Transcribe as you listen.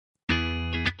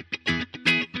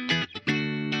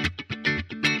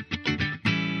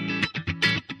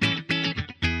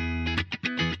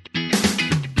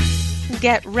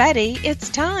Get ready, it's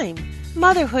time.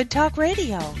 Motherhood Talk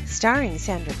Radio, starring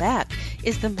Sandra Beck,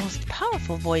 is the most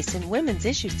powerful voice in women's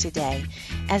issues today.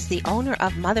 As the owner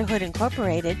of Motherhood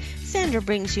Incorporated, Sandra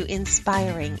brings you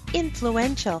inspiring,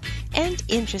 influential, and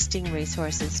interesting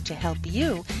resources to help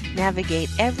you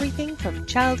navigate everything from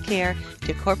childcare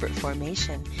to corporate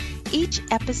formation. Each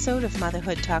episode of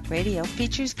Motherhood Talk Radio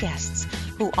features guests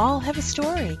who all have a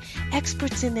story,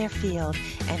 experts in their field,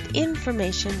 and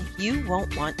information you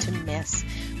won't want to miss.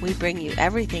 We bring you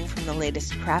everything from the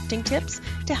latest crafting tips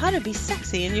to how to be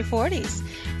sexy in your 40s.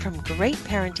 From great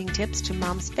parenting tips to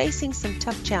moms facing some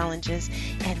tough challenges,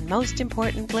 and most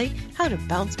importantly, how to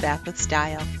bounce back with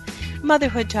style.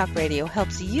 Motherhood Talk Radio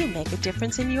helps you make a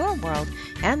difference in your world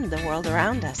and the world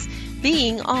around us.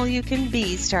 Being all you can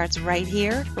be starts right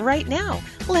here, right now.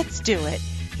 Let's do it.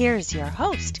 Here's your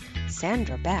host,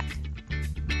 Sandra Beck.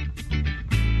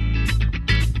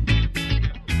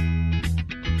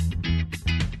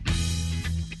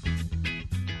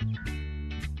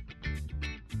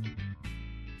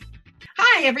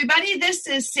 Hi, everybody. This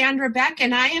is Sandra Beck,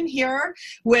 and I am here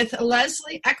with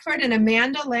Leslie Eckford and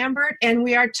Amanda Lambert, and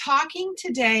we are talking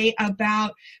today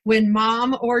about when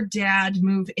mom or dad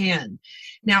move in.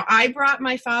 Now, I brought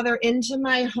my father into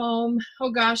my home,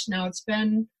 now it's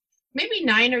been maybe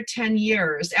 9 or 10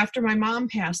 years after my mom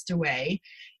passed away,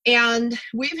 and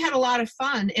we've had a lot of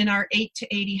fun in our 8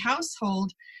 to 80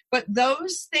 household, but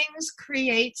those things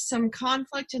create some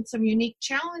conflict and some unique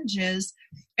challenges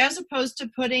as opposed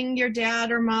to putting your dad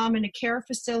or mom in a care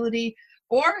facility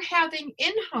or having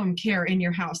in-home care in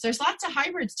your house. There's lots of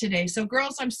hybrids today. So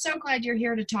girls, I'm so glad you're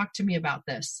here to talk to me about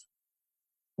this.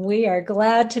 We are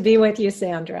glad to be with you,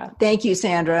 Sandra. Thank you,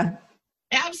 Sandra.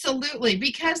 Absolutely.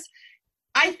 Because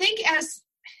I think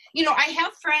I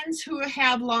have friends who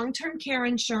have long-term care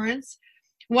insurance.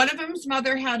 One of them's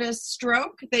mother had a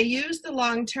stroke. They used the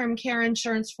long-term care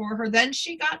insurance for her. Then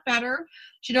she got better.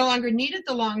 She no longer needed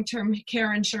the long-term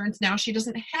care insurance. Now she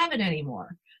doesn't have it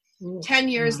anymore. 10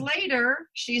 years later,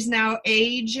 she's now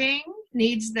aging,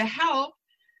 needs the help,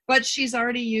 but she's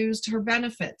already used her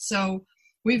benefits. So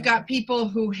we've got people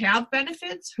who have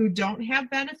benefits, who don't have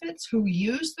benefits, who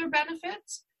use their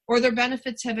benefits, or their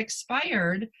benefits have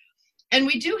expired. And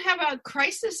we do have a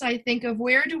crisis, I think, of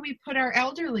where do we put our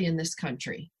elderly in this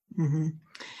country? Mm-hmm.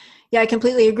 Yeah, I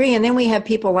completely agree. And then we have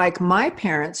people like my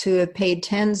parents who have paid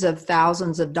tens of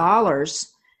thousands of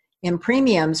dollars in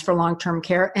premiums for long-term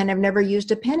care and have never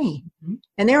used a penny. Mm-hmm.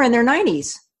 And they're in their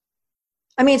 90s.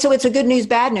 I mean, so it's a good news,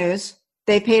 bad news.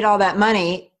 They paid all that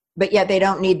money, but yet they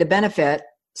don't need the benefit.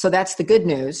 So that's the good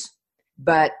news.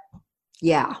 But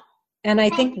yeah. And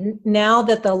I think now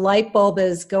that the light bulb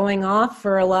is going off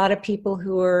for a lot of people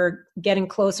who are getting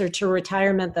closer to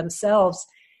retirement themselves,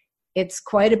 it's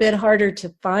quite a bit harder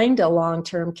to find a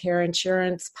long-term care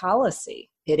insurance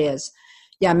policy. It is.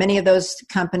 Yeah, many of those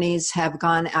companies have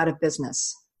gone out of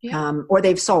business, or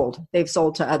they've sold. They've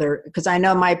sold to other, because I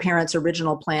know my parents'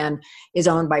 original plan is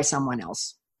owned by someone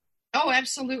else. Oh,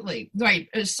 absolutely. Right.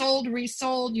 Sold,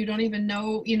 resold. You don't even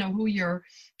know, who your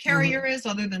carrier is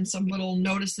other than some little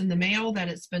notice in the mail that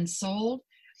it's been sold.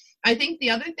 I think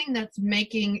the other thing that's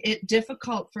making it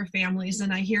difficult for families,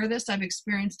 and I hear this, I've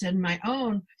experienced it in my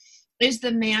own, is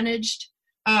the managed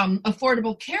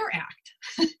Affordable Care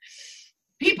Act.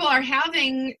 People are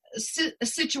having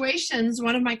situations.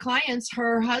 One of my clients,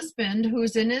 her husband,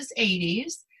 who's in his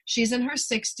 80s, she's in her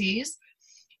 60s,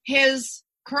 his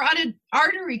carotid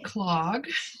artery clog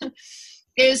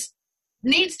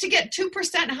needs to get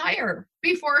 2% higher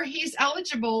before he's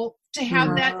eligible to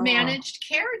have that managed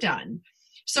care done.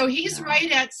 So he's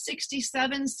right at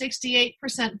 67, 68%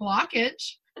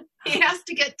 blockage. He has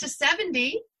to get to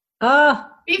 70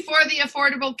 before the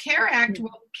Affordable Care Act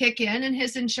will kick in and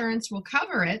his insurance will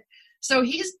cover it. So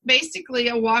he's basically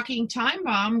a walking time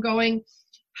bomb going,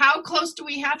 how close do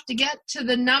we have to get to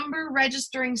the number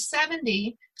registering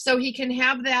 70 so he can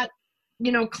have that,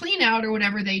 clean out or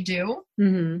whatever they do?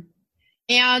 Mm-hmm.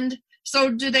 And so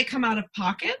do they come out of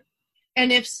pocket?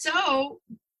 And if so,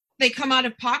 they come out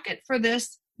of pocket for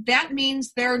this, that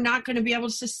means they're not going to be able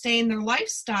to sustain their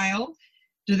lifestyle.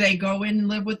 Do they go in and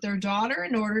live with their daughter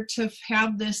in order to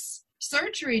have this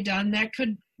surgery done that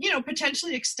could,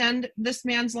 potentially extend this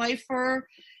man's life for,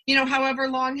 however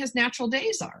long his natural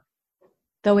days are?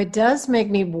 Though it does make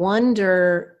me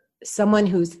wonder, someone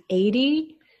who's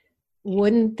 80,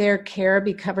 wouldn't their care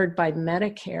be covered by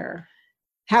Medicare?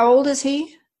 How old is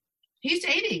he? He's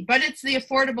 80, but it's the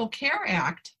Affordable Care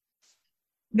Act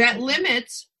that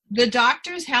limits, the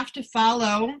doctors have to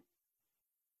follow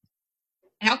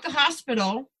at the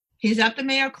hospital, he's at the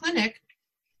Mayo Clinic,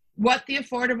 what the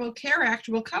Affordable Care Act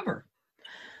will cover.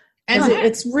 And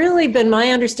It's really been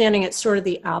my understanding it's sort of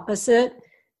the opposite,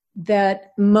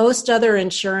 that most other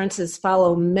insurances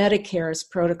follow Medicare's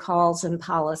protocols and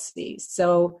policies.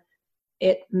 So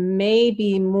it may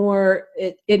be more,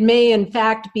 it may in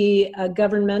fact be a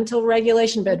governmental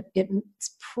regulation, but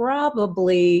it's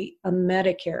probably a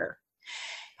Medicare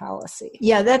policy.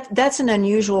 Yeah, that's an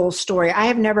unusual story. I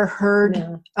have never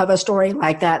heard of a story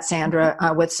like that, Sandra,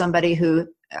 with somebody who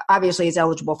obviously is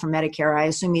eligible for Medicare. I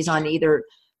assume he's on either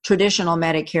traditional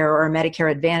Medicare or a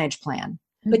Medicare Advantage plan.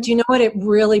 But you know what? It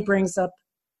really brings up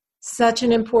such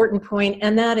an important point,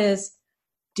 and that is,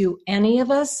 do any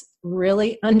of us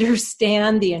really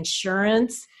understand the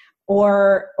insurance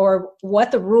or what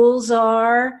the rules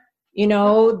are? You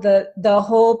know, the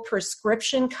whole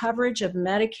prescription coverage of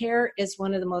Medicare is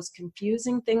one of the most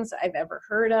confusing things I've ever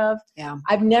heard of. Yeah.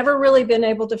 I've never really been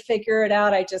able to figure it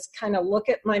out. I just kind of look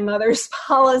at my mother's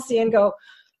policy and go,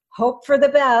 hope for the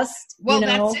best. Well, you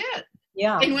know? that's it.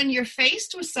 Yeah. And when you're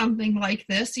faced with something like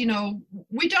this, you know,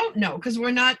 we don't know because we're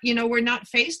not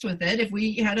faced with it. If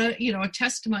we had a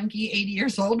test monkey 80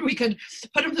 years old, we could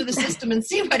put them through the system and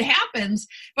see what happens.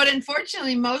 But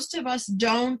unfortunately, most of us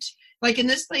don't. Like in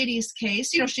this lady's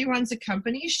case, you know, she runs a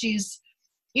company. She's,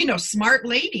 you know, smart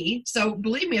lady. So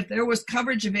believe me, if there was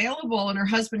coverage available and her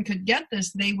husband could get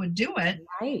this, they would do it.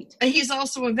 Right. And he's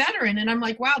also a veteran. And I'm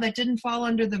like, wow, that didn't fall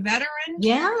under the veteran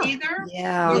either.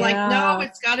 Yeah. We're like, no,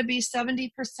 it's got to be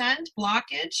 70%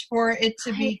 blockage for it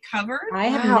to be covered. I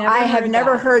have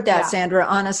never heard that, Sandra.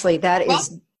 Honestly, that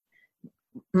is.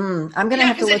 I'm going to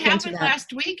have to look into that. It happened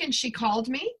last week, and she called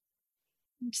me.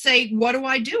 Say, what do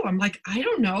I do? I'm like, I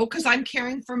don't know, because I'm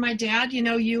caring for my dad. You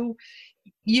know, you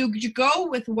go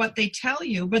with what they tell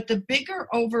you, but the bigger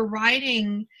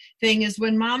overriding thing is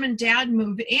when mom and dad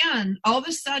move in, all of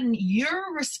a sudden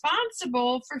you're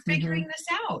responsible for figuring this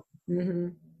out. Mm-hmm.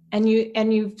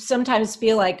 And you sometimes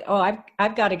feel like, oh,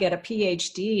 I've got to get a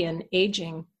PhD in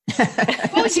aging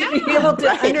to be able to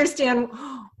understand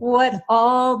what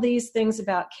all these things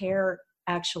about care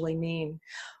actually mean.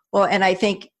 Well, and I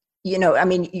think, you know, I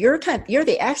mean, you're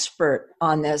the expert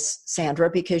on this,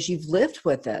 Sandra, because you've lived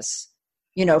with this,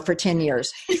 you know, for 10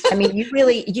 years. I mean, you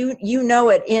really, you know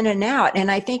it in and out.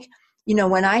 And I think, you know,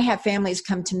 when I have families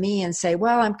come to me and say,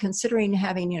 well, I'm considering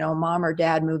having, you know, mom or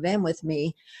dad move in with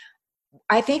me,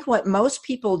 I think what most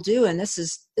people do, and this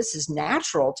is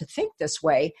natural to think this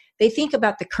way, they think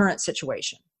about the current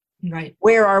situation. Right.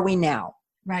 Where are we now?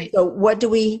 Right. So what do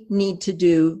we need to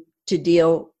do to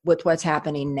deal with what's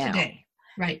happening now? Today.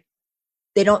 Right.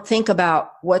 They don't think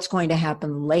about what's going to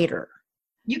happen later.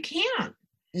 You can't.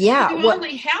 Yeah. You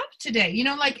only have today. You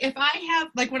know, like if I have,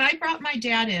 like when I brought my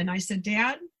dad in, I said,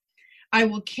 Dad, I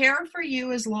will care for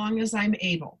you as long as I'm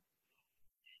able.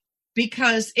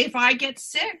 Because if I get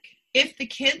sick, if the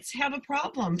kids have a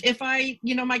problem, if my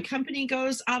company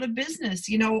goes out of business,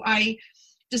 you know, I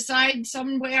decide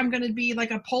some way I'm going to be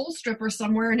like a pole stripper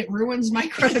somewhere and it ruins my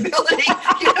credibility,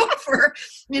 you know, for,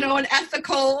 you know, an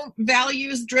ethical,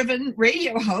 values-driven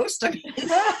radio host. I mean, you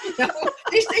know,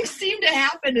 these things seem to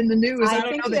happen in the news. I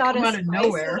don't know, they come out of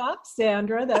nowhere. It up,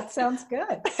 Sandra. That sounds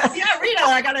good. Yeah, Rita,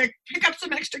 I got to pick up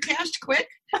some extra cash quick.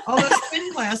 All those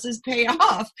spin classes pay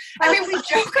off. I mean, we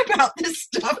joke about this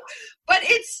stuff, but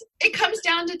it comes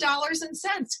down to dollars and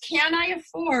cents. Can I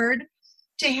afford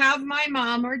to have my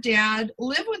mom or dad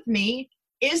live with me?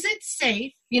 Is it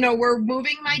safe? You know, we're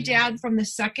moving my dad from the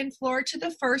second floor to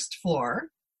the first floor.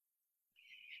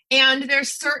 And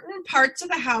there's certain parts of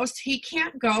the house he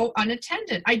can't go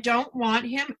unattended. I don't want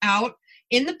him out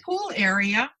in the pool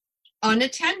area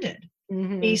unattended.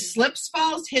 Mm-hmm. He slips,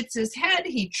 falls, hits his head,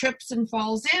 he trips and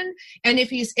falls in. And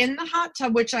if he's in the hot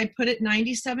tub, which I put at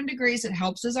 97 degrees, it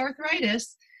helps his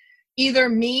arthritis, either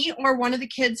me or one of the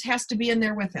kids has to be in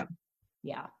there with him.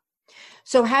 Yeah.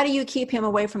 So how do you keep him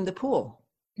away from the pool?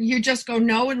 You just go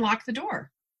no and lock the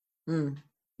door. Mm.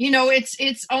 You know,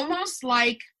 it's almost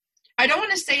like, I don't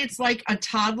want to say it's like a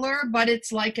toddler, but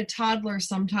it's like a toddler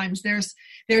sometimes. There's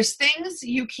things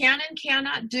you can and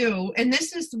cannot do. And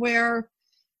this is where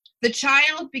the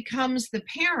child becomes the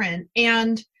parent.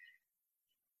 And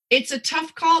it's a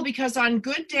tough call because on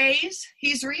good days,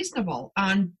 he's reasonable.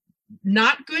 On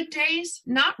not good days,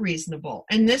 not reasonable.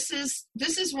 And this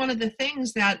is one of the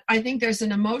things that I think there's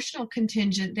an emotional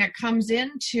contingent that comes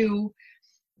into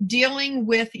dealing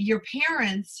with your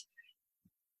parents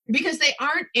because they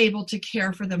aren't able to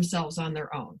care for themselves on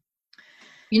their own,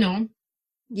 you know?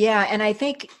 Yeah. And I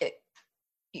think,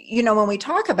 you know, when we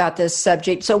talk about this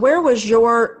subject, so where was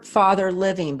your father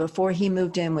living before he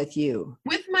moved in with you?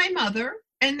 With my mother.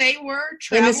 and they were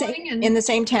traveling in the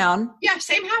same town. Yeah,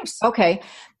 same house. Okay,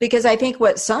 because I think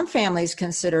what some families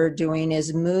consider doing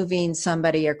is moving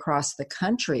somebody across the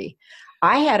country.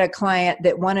 I had a client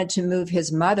that wanted to move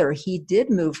his mother. He did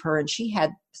move her, and she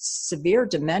had severe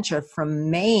dementia from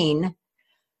Maine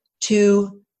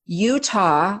to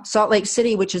Utah, Salt Lake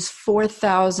City, which is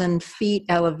 4,000 feet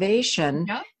elevation,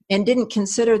 Yep. and didn't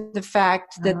consider the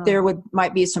fact that there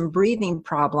might be some breathing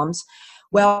problems.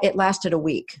 Well, it lasted a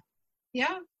week.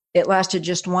 Yeah. It lasted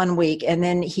just 1 week, and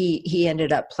then he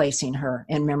ended up placing her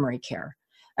in memory care.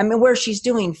 I mean, where she's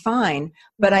doing fine,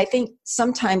 but I think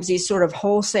sometimes these sort of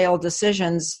wholesale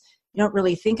decisions, you don't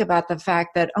really think about the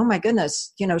fact that, oh my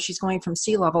goodness, she's going from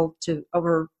sea level to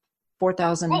over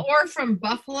 4,000. Well, or from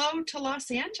Buffalo to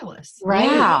Los Angeles. Right.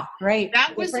 Yeah. Right.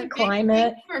 That was Different a big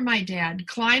climate thing for my dad.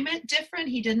 Climate different.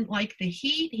 He didn't like the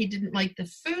heat. He didn't like the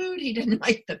food. He didn't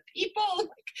like the people. Like,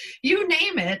 you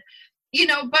name it.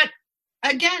 But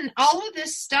again, all of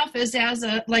this stuff is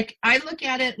I look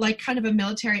at it like kind of a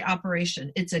military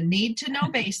operation. It's a need to know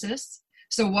basis.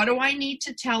 So what do I need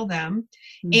to tell them?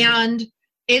 Mhm. And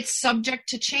it's subject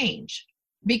to change,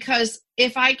 because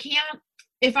if I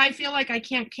feel like I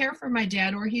can't care for my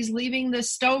dad, or he's leaving the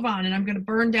stove on and I'm going to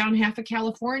burn down half of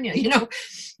California,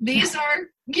 these are,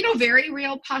 very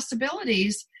real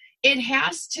possibilities. It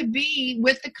has to be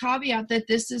with the caveat that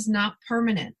this is not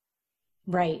permanent.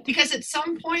 Right. Because at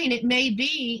some point it may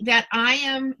be that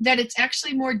that it's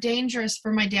actually more dangerous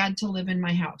for my dad to live in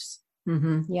my house.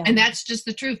 Mm-hmm. Yeah. And that's just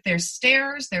the truth. There's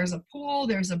stairs, there's a pool,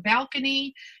 there's a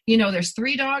balcony, there's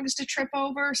 3 dogs to trip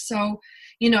over. So,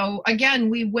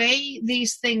 again, we weigh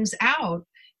these things out,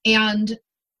 and,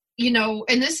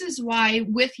 and this is why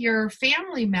with your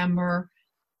family member,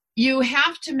 you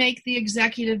have to make the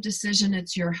executive decision.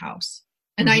 It's your house.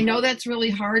 And I know that's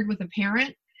really hard with a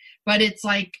parent, but it's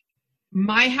like,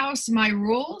 my house, my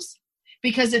rules,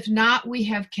 because if not, we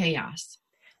have chaos.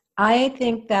 I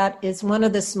think that is one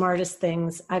of the smartest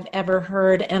things I've ever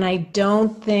heard. And I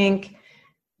don't think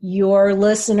your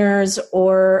listeners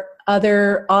or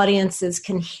other audiences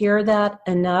can hear that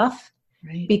enough.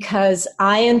 Right. Because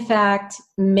I, in fact,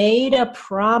 made a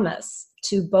promise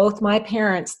to both my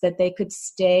parents that they could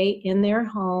stay in their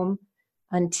home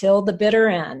until the bitter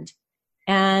end.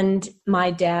 And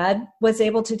my dad was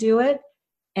able to do it.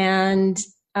 And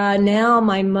now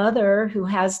my mother, who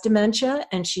has dementia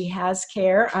and she has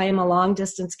care, I am a long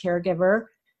distance caregiver.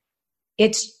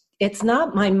 It's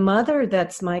not my mother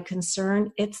that's my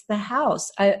concern. It's the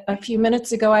house. A few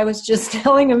minutes ago, I was just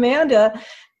telling Amanda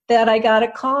that I got a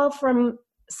call from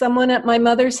someone at my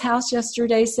mother's house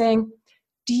yesterday saying,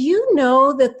 do you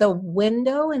know that the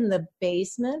window in the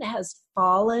basement has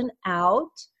fallen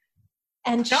out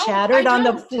and shattered on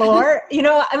the floor?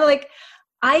 I'm like,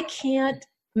 I can't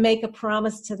make a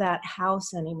promise to that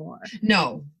house anymore.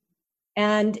 No.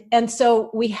 And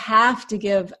so we have to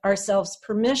give ourselves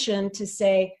permission to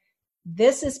say,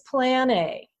 this is plan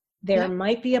A. There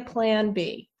might be a plan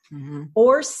B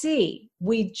or C.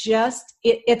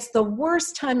 It's the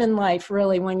worst time in life,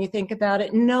 really, when you think about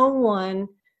it. No one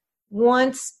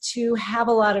wants to have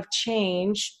a lot of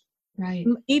change. Right.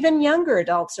 Even younger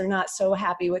adults are not so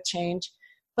happy with change.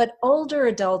 But older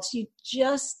adults,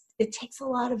 it takes a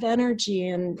lot of energy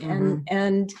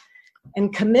and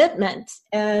commitment.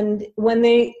 And when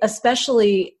they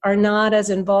especially are not as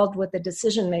involved with the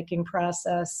decision-making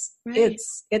process, right.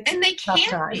 it's and they tough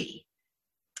can't time. be.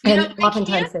 And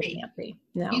oftentimes they can't be.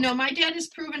 No. My dad has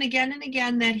proven again and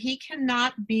again that he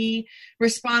cannot be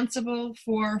responsible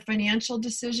for financial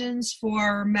decisions,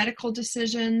 for medical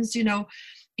decisions.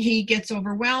 He gets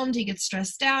overwhelmed, he gets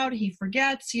stressed out, he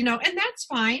forgets, and that's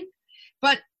fine.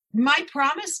 But my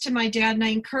promise to my dad, and I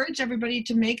encourage everybody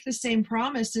to make the same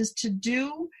promise, is to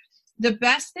do the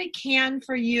best they can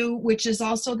for you, which is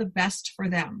also the best for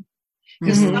them.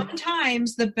 Because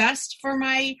sometimes the best for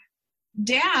my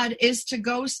dad is to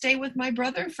go stay with my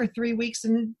brother for 3 weeks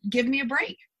and give me a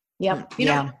break. Yep.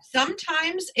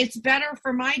 Sometimes it's better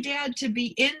for my dad to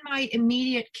be in my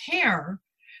immediate care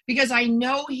because I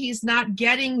know he's not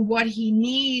getting what he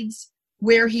needs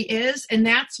where he is, and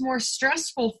that's more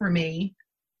stressful for me.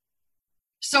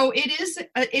 So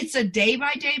it's a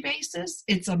day-by-day basis,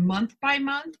 it's a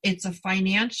month-by-month, it's a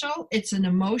financial, it's an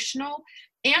emotional,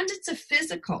 and it's a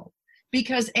physical.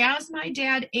 Because as my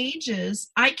dad ages,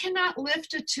 I cannot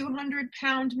lift a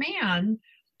 200-pound man.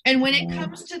 And when it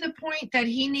comes to the point that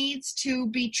he needs to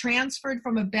be transferred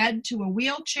from a bed to a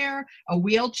wheelchair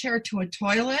to a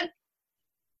toilet,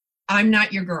 I'm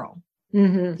not your girl.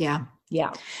 Mm-hmm.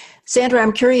 Yeah. Sandra,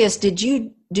 I'm curious, did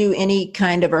you do any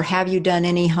kind of, or have you done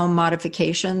any home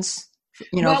modifications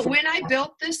Well, when I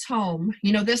built this home,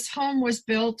 this home was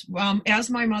built as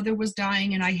my mother was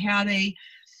dying, and I had a,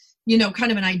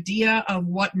 kind of an idea of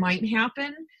what might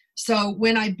happen. So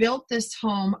when I built this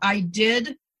home, I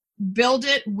did build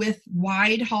it with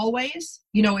wide hallways.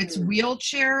 It's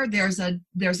wheelchair. There's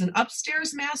an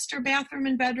upstairs master bathroom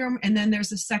and bedroom, and then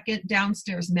there's a second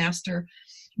downstairs master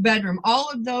bedroom. All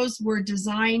of those were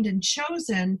designed and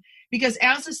chosen because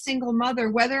as a single mother,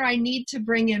 whether I need to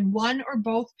bring in one or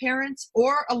both parents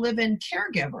or a live-in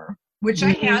caregiver, which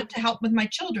I had to help with my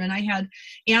children. I had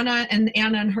Anna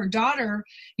and her daughter,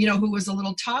 who was a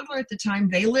little toddler at the time.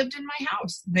 They lived in my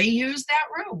house. They used that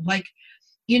room.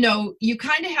 You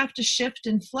kind of have to shift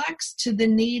and flex to the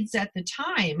needs at the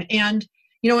time. And,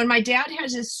 when my dad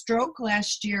had his stroke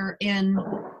last year in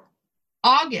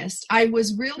August, I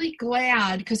was really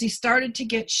glad because he started to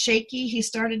get shaky. He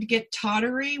started to get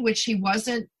tottery, which he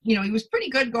wasn't, he was pretty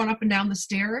good going up and down the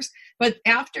stairs. But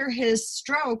after his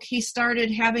stroke, he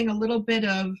started having a little bit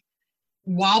of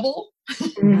wobble.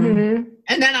 And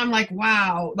then I'm like,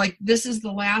 wow, this is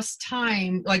the last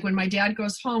time, when my dad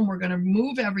goes home, we're going to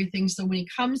move everything. So when he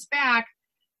comes back,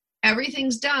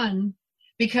 everything's done.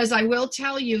 Because I will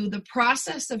tell you, the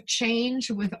process of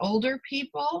change with older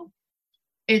people,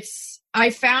 I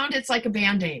found it's like a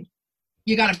Band-Aid.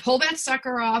 You got to pull that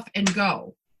sucker off and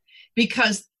go,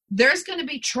 because there's going to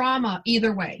be trauma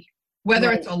either way,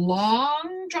 whether it's a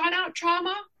long drawn out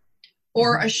trauma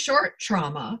or a short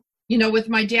trauma. With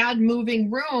my dad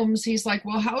moving rooms, he's like,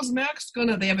 well, how's Max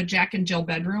they have a Jack and Jill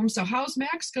bedroom. So how's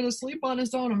Max going to sleep on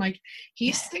his own? I'm like,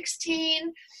 he's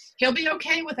 16. He'll be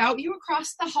okay without you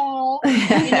across the hall.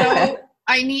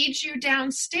 I need you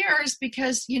downstairs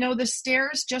because, the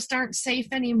stairs just aren't safe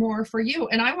anymore for you.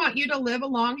 And I want you to live a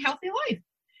long, healthy life.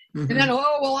 And then,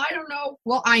 I don't know.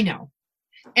 Well, I know.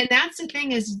 And that's the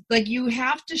thing is, you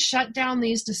have to shut down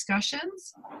these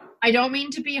discussions. I don't mean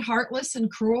to be heartless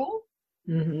and cruel,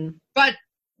 but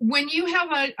when you have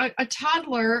a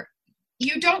toddler,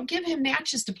 you don't give him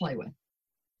matches to play with.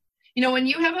 When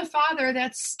you have a father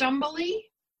that's stumbly,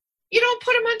 you don't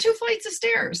put him on 2 flights of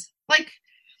stairs.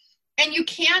 And you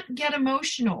can't get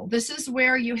emotional. This is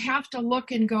where you have to look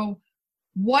and go,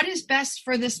 what is best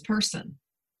for this person?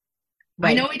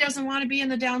 Right. I know he doesn't want to be in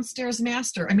the downstairs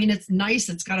master. I mean, it's nice.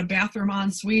 It's got a bathroom en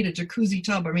suite, a jacuzzi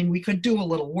tub. I mean, we could do a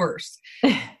little worse.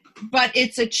 But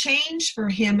it's a change for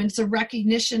him. And it's a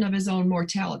recognition of his own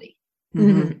mortality.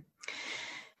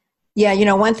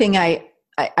 Yeah, one thing I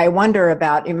wonder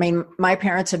about, my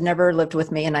parents have never lived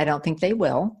with me, and I don't think they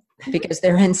will. Because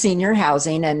they're in senior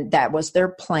housing, and that was their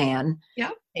plan.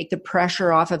 Yeah. Take the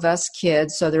pressure off of us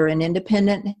kids. So they're in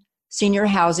independent senior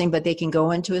housing, but they can go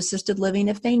into assisted living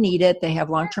if they need it. They have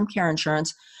long-term care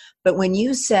insurance. But when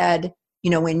you said,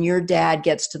 when your dad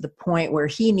gets to the point where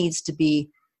he needs to be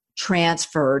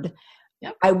transferred,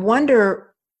 I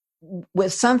wonder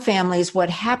with some families,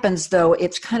 what happens though,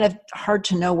 it's kind of hard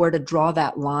to know where to draw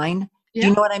that line. Do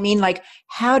you know what I mean?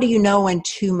 How do you know when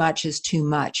too much is too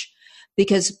much?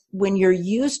 Because when you're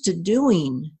used to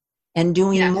doing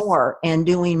more and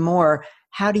doing more,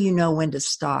 how do you know when to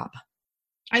stop?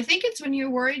 I think it's when you're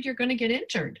worried you're going to get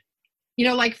injured.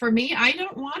 For me, I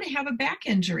don't want to have a back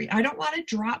injury. I don't want to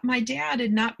drop my dad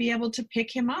and not be able to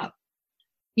pick him up.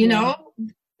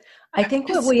 I think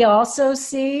what we also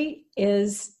see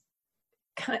is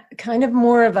kind of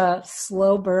more of a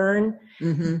slow burn.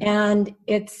 And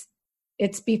it's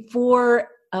before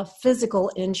a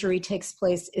physical injury takes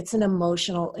place. It's an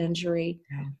emotional injury.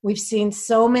 Yeah. We've seen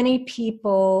so many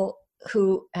people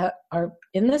who are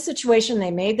in the situation,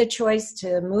 they made the choice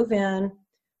to move in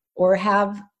or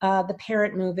have the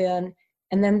parent move in.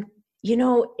 And then,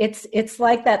 it's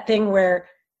like that thing where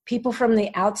people from the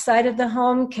outside of the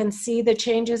home can see the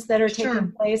changes that are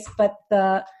taking place, but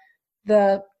the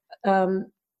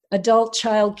adult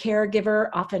child caregiver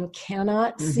often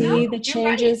cannot see the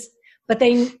changes. Right. But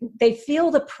they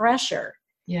feel the pressure,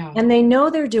 and they know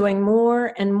they're doing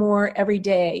more and more every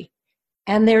day.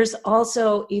 And there's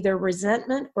also either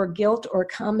resentment or guilt or a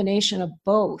combination of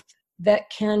both that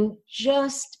can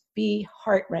just be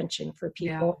heart-wrenching for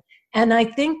people. Yeah. And I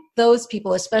think those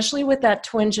people, especially with that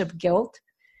twinge of guilt,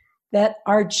 that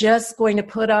are just going to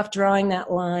put off drawing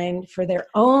that line for their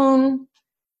own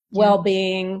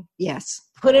well-being. Yes.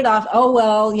 Put it off. Oh,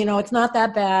 well, it's not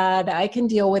that bad. I can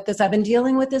deal with this. I've been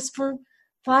dealing with this for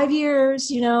 5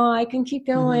 years, I can keep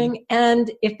going.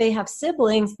 And if they have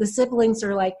siblings, the siblings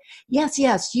are like, yes,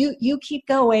 you keep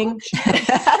going.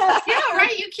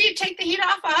 Right. You take the heat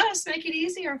off us, make it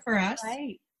easier for us.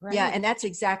 Right. Yeah. And that's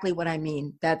exactly what I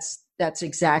mean. That's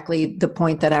exactly the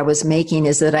point that I was making,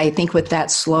 is that I think with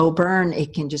that slow burn,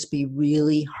 it can just be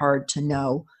really hard to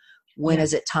know when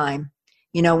is it time.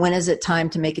 when is it time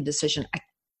to make a decision?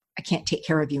 I can't take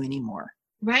care of you anymore.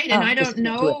 Right. And I don't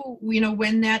know,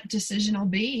 when that decision will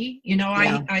be.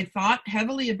 I thought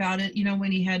heavily about it,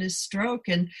 when he had his stroke,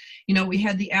 and, we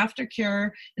had the aftercare,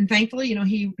 and thankfully,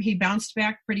 he bounced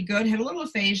back pretty good, had a little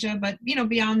aphasia, but,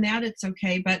 beyond that, it's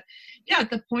okay. But yeah, at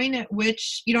the point at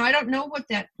which, I don't know what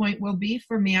that point will be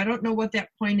for me. I don't know what that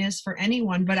point is for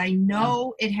anyone, but I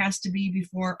know it has to be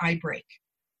before I break.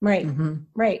 Right.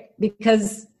 Right.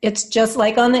 Because it's just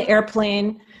like on the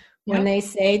airplane, when they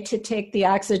say to take the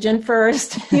oxygen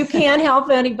first, you can't help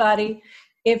anybody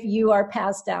if you are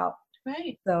passed out.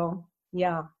 Right. So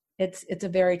yeah, it's a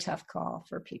very tough call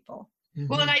for people.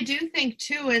 Well, and I do think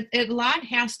too, a lot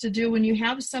has to do when you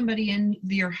have somebody in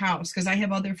your house, because I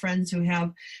have other friends who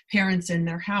have parents in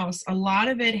their house. A lot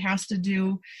of it has to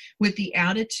do with the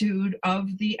attitude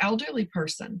of the elderly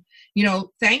person.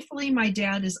 Thankfully, my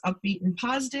dad is upbeat and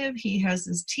positive. He has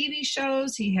his TV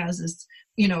shows. He has his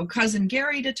cousin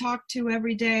Gary to talk to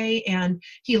every day, and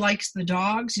he likes the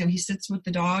dogs. He sits with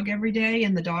the dog every day,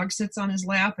 and the dog sits on his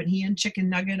lap, and he and Chicken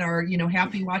Nugget are,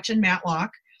 happy watching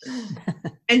Matlock.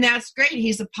 And that's great.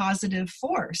 He's a positive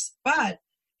force. But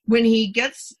when he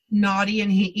gets naughty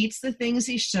and he eats the things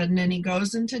he shouldn't, and he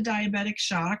goes into diabetic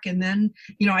shock, and then,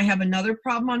 I have another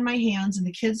problem on my hands, and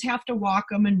the kids have to walk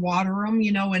him and water him,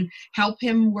 and help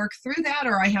him work through that,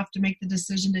 or I have to make the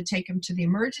decision to take him to the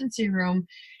emergency room,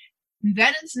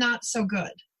 then it's not so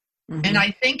good. And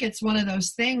I think it's one of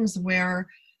those things where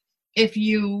if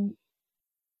you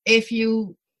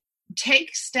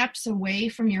take steps away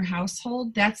from your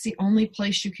household, that's the only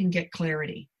place you can get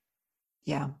clarity.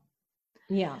 Yeah.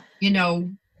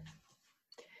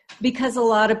 Because a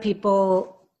lot of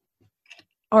people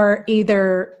are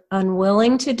either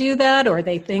unwilling to do that, or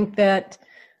they think that,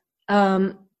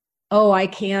 I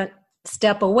can't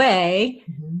step away.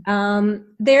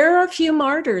 There are a few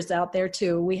martyrs out there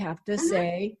too, we have to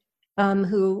say,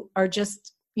 who are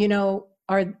just,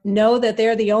 know that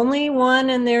they're the only one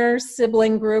in their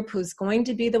sibling group who's going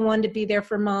to be the one to be there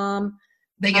for mom.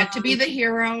 They get to be the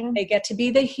hero. They get to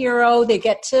be the hero. They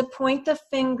get to point the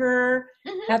finger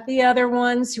at the other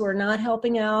ones who are not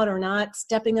helping out or not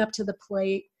stepping up to the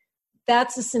plate.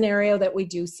 That's a scenario that we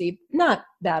do see, not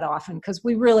that often, because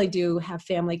we really do have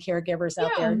family caregivers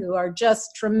out there who are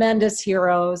just tremendous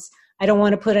heroes. I don't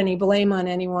want to put any blame on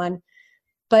anyone.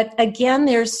 But again,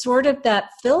 there's sort of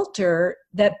that filter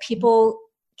that people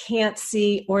can't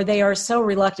see, or they are so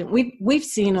reluctant. We've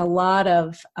seen a lot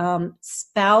of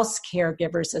spouse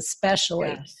caregivers,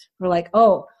 especially. We're like,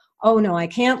 oh no, I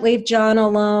can't leave John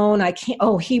alone. I can't.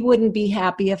 Oh, he wouldn't be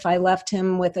happy if I left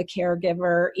him with a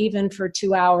caregiver, even for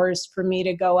 2 hours, for me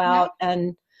to go out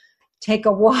and take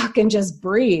a walk and just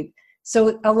breathe.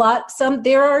 So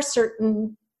there are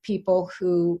certain people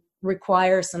who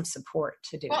require some support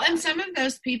to do that. And some of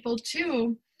those people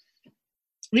too,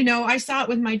 I saw it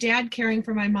with my dad caring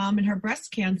for my mom and her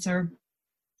breast cancer.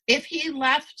 If he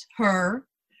left her,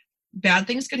 bad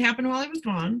things could happen while he was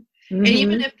gone. And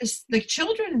even if the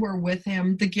children were with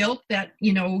him, the guilt that,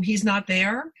 he's not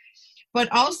there. But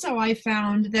also I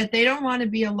found that they don't want to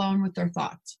be alone with their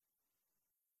thoughts.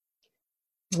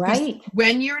 Right.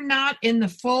 When you're not in the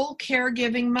full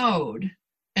caregiving mode,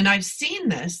 and I've seen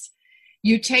this,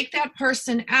 you take that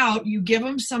person out, you give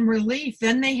them some relief,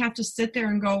 then they have to sit there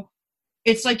and go,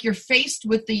 it's like you're faced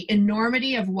with the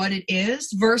enormity of what it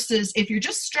is, versus if you're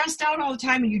just stressed out all the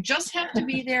time and you just have to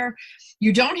be there,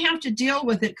 you don't have to deal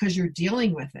with it because you're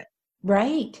dealing with it.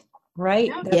 Right.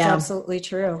 That's absolutely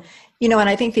true. And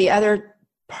I think the other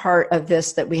part of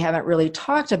this that we haven't really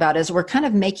talked about is we're kind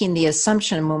of making the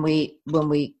assumption when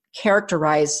we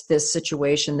characterize this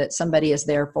situation that somebody is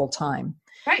there full time.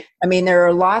 Right. I mean, there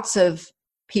are lots of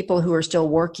people who are still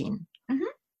working.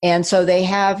 And so they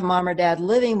have mom or dad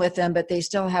living with them, but they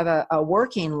still have a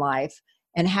working life.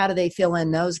 And how do they fill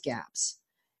in those gaps?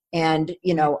 And,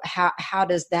 how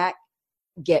does that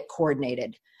get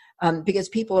coordinated? Because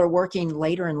people are working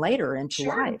later and later into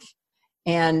life.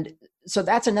 And so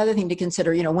that's another thing to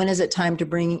consider. When is it time to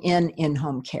bring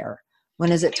in-home care?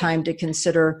 When is it time to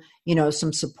consider,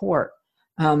 some support?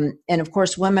 And of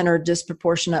course, women are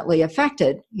disproportionately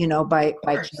affected, by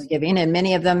caregiving. And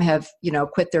many of them have,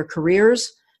 quit their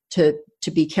careers to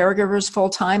be caregivers full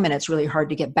time. And it's really hard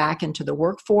to get back into the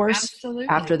workforce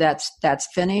after that's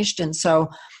finished. And so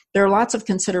there are lots of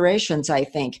considerations, I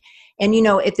think. And,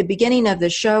 at the beginning of the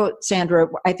show, Sandra,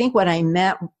 I think what I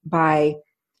meant by,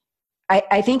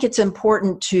 I think it's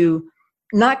important to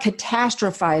not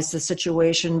catastrophize the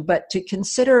situation, but to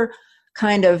consider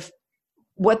kind of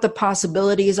what the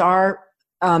possibilities are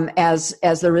as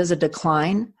there is a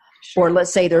decline. Sure. or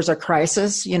let's say there's a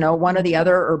crisis, one or the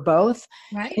other or both.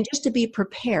 Right. And just to be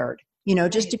prepared,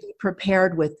 just Right. to be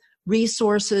prepared with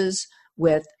resources,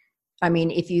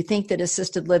 if you think that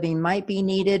assisted living might be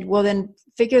needed, well, then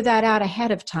figure that out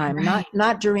ahead of time, Right.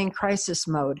 not during crisis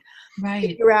mode. Right.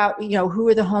 Figure out, who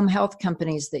are the home health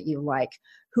companies that you like?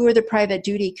 Who are the private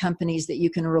duty companies that you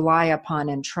can rely upon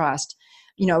and trust?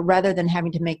 Rather than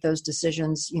having to make those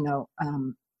decisions,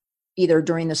 either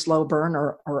during the slow burn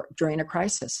or during a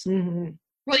crisis. Mm-hmm.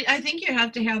 Well, I think you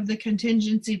have to have the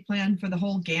contingency plan for the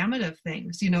whole gamut of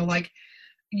things, like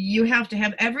you have to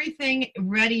have everything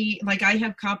ready. Like I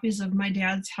have copies of my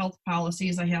dad's health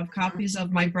policies. I have copies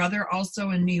of my brother also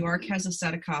in New York has a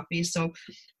set of copies. So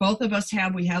both of us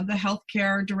we have the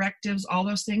healthcare directives, all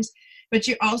those things. But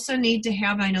you also need to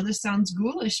have, I know this sounds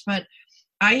ghoulish, but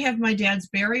I have my dad's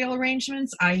burial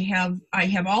arrangements. I have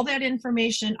all that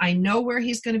information. I know where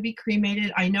he's going to be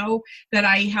cremated. I know that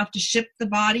I have to ship the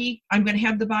body. I'm going to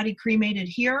have the body cremated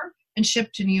here and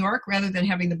shipped to New York rather than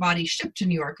having the body shipped to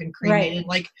New York and cremated. Right.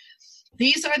 Like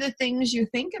these are the things you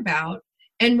think about.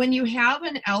 And when you have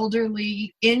an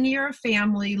elderly in your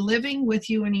family living with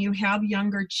you and you have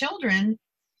younger children,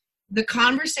 the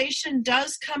conversation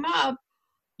does come up.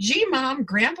 Gee, Mom,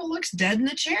 Grandpa looks dead in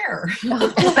the chair.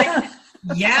 Like,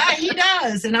 yeah, he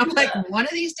does. And I'm like, one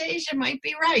of these days you might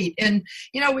be right. And,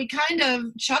 we kind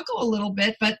of chuckle a little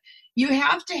bit, but you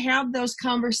have to have those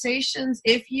conversations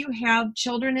if you have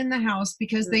children in the house,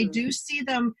 because they do see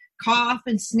them cough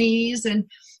and sneeze and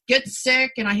get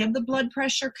sick. And I have the blood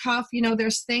pressure cuff.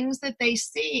 There's things that they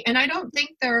see. And I don't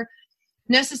think they're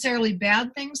necessarily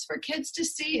bad things for kids to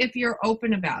see if you're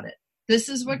open about it. This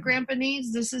is what Grandpa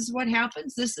needs. This is what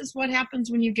happens. This is what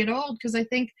happens when you get old. Because I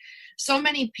think so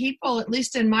many people, at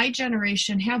least in my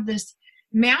generation, have this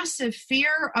massive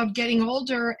fear of getting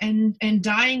older and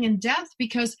dying in death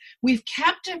because we've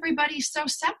kept everybody so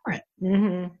separate.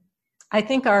 Mm-hmm. I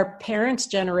think our parents'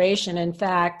 generation, in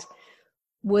fact,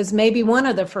 was maybe one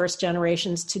of the first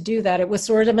generations to do that. It was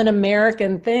sort of an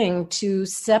American thing to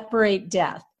separate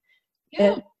death.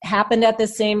 Yeah. It happened at the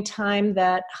same time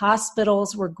that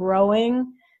hospitals were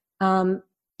growing.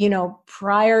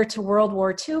 Prior to World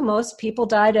War II, most people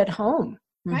died at home.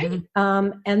 Right.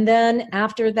 And then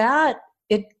after that,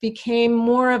 it became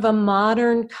more of a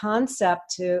modern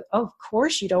concept of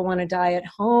course, you don't want to die at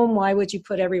home. Why would you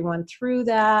put everyone through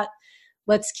that?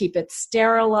 Let's keep it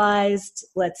sterilized.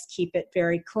 Let's keep it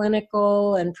very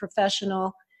clinical and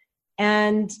professional.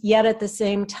 And yet at the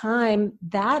same time,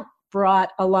 that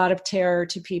brought a lot of terror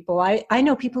to people. I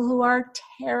know people who are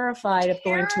terrified of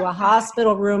going to a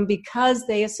hospital room because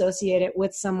they associate it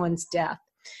with someone's death.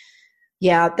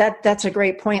 Yeah, that's a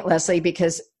great point, Leslie,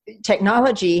 because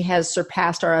technology has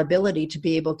surpassed our ability to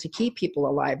be able to keep people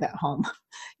alive at home.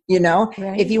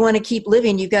 Right. If you want to keep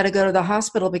living, you've got to go to the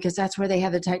hospital because that's where they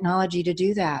have the technology to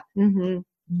do that. Mm-hmm.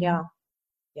 Yeah.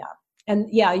 And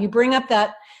you bring up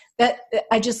that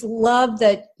I just love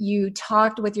that you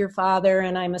talked with your father,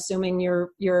 and I'm assuming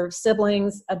your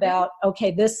siblings about,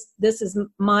 okay, this is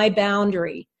my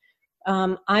boundary.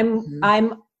 I'm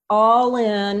all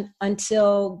in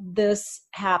until this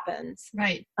happens.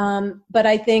 Right. But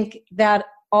I think that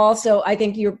also,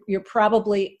 you're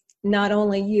probably, not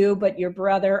only you, but your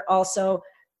brother also,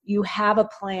 you have a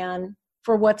plan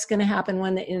for what's going to happen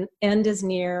when the end is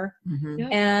near. Mm-hmm.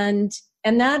 Yeah.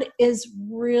 And that is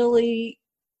really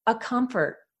a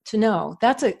comfort to know.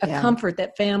 That's a comfort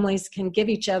that families can give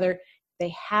each other.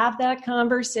 They have that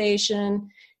conversation.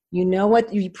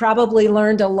 What you probably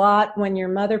learned a lot when your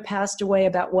mother passed away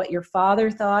about what your father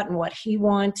thought and what he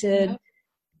wanted. Yep.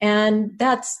 And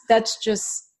that's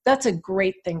a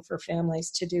great thing for families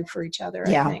to do for each other.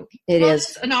 Yeah, I think it is.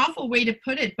 It's an awful way to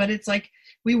put it, but it's like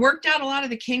we worked out a lot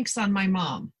of the kinks on my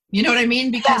mom. You know what I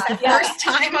mean? Because the first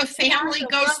time a family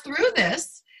goes through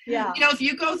this, if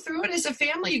you go through it as a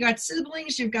family, you got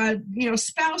siblings, you've got,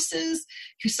 spouses,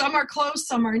 some are close,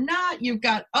 some are not. You've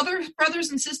got other brothers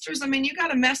and sisters. I mean, you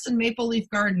got a mess in Maple Leaf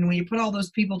Garden when you put all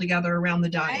those people together around the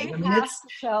dying. I have to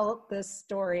tell this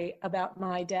story about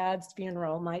my dad's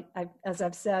funeral. As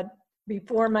I've said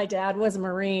before, my dad was a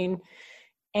Marine.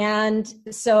 And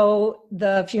so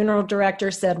the funeral director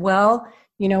said, well,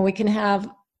 we can have,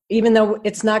 even though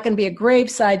it's not going to be a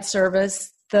graveside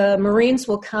service, the Marines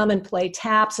will come and play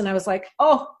taps. And I was like,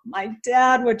 oh, my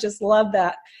dad would just love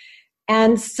that.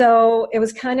 And so it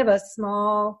was kind of a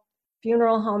small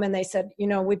funeral home. And they said,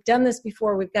 we've done this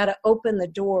before. We've got to open the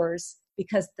doors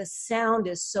because the sound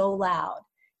is so loud.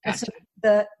 Gotcha. And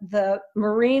so the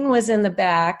Marine was in the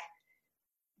back,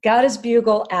 got his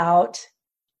bugle out.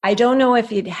 I don't know if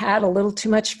he'd had a little too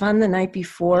much fun the night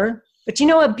before, but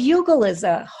a bugle is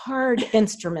a hard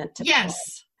instrument to play.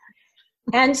 Yes.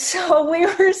 And so we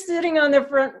were sitting on the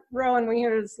front row and we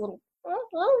hear this little,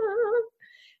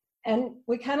 and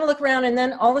we kind of look around and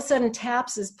then all of a sudden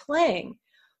Taps is playing.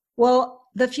 Well,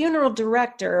 the funeral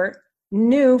director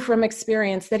knew from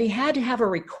experience that he had to have a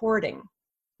recording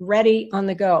ready on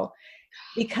the go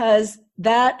because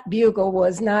that bugle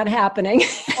was not happening.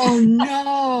 Oh,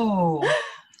 no.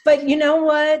 But you know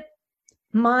what?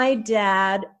 My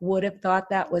dad would have thought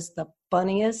that was the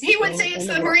funniest. He would say it's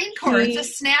the Marine Corps.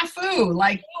 It's a snafu.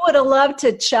 Like, he would have loved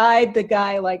to chide the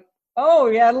guy like, oh,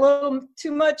 you had a little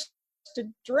too much to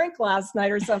drink last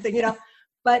night or something, you know.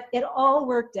 But it all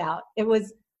worked out. It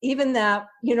was even that,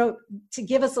 you know, to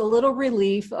give us a little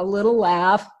relief, a little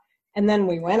laugh, and then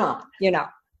we went on, you know.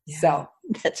 Yeah. So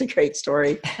That's a great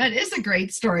story. that is a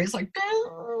great story. It's like,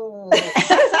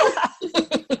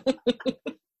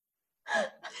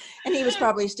 And he was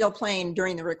probably still playing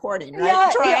during the recording, right?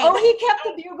 yeah, Trying. oh, he kept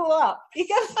the bugle up. He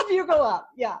kept the bugle up.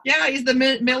 Yeah, yeah, he's the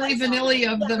Milli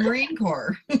Vanilli of the Marine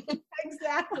Corps.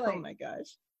 exactly. Oh my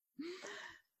gosh.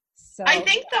 So I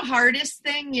think the hardest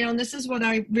thing, you know, and this is what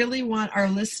I really want our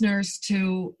listeners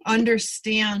to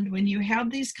understand when you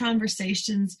have these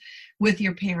conversations with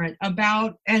your parent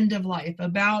about end of life,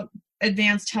 about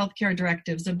advanced healthcare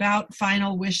directives, about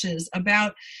final wishes,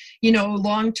 about, you know,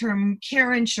 long-term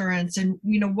care insurance, and,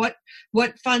 you know,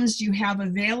 what funds you have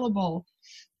available.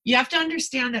 You have to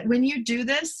understand that when you do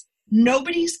this,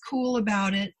 nobody's cool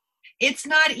about it. It's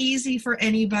not easy for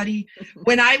anybody.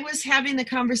 When I was having the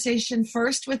conversation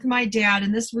first with my dad,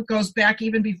 and this goes back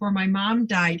even before my mom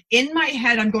died, in my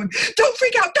head I'm going, don't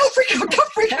freak out, don't freak out,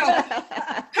 don't freak out.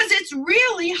 Because it's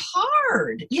really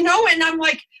hard, you know, and I'm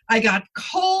like, I got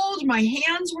cold, my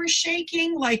hands were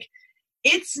shaking, like,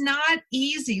 it's not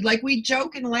easy. Like, we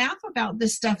joke and laugh about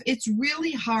this stuff. It's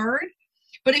really hard.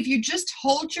 But if you just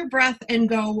hold your breath and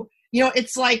go, you know,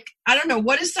 it's like, I don't know,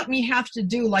 what is something you have to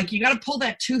do? Like, you got to pull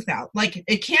that tooth out. Like,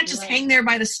 it can't just hang there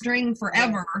by the string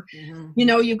forever. Mm-hmm. You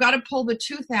know, you've got to pull the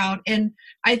tooth out. And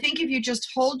I think if you just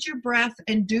hold your breath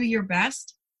and do your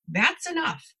best, that's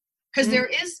enough. Because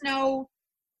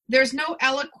there's no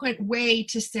eloquent way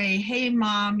to say, hey,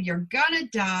 Mom, you're going to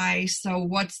die, so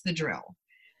what's the drill?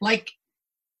 Like,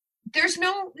 there's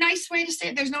no nice way to say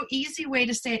it. There's no easy way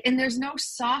to say it. And there's no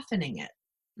softening it.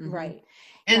 Mm-hmm. right.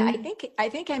 And I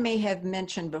think I may have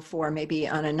mentioned before, maybe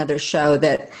on another show,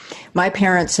 that my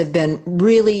parents have been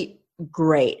really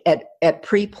great at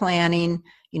pre-planning.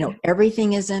 You know,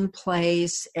 everything is in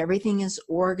place, everything is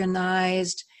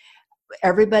organized,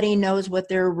 everybody knows what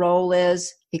their role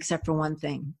is, except for one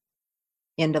thing: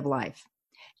 end of life.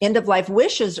 End of life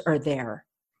wishes are there,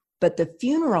 but the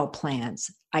funeral plans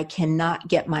I cannot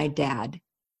get my dad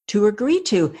to agree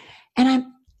to. And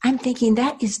I'm thinking,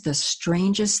 that is the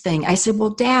strangest thing. I said,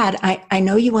 well, Dad, I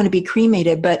know you want to be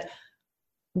cremated, but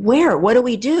where? What do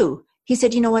we do? He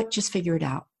said, you know what? Just figure it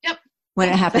out. Yep. When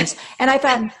it happens. And I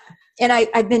thought, and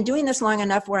I've been doing this long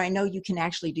enough where I know you can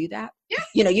actually do that. Yeah.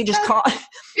 You know, you just call,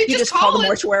 you just call the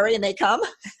mortuary and they come.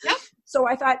 Yep. So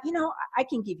I thought, you know, I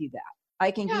can give you that.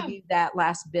 I can give you that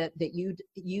last bit that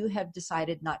you have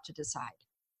decided not to decide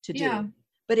to do. Yeah.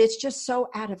 But it's just so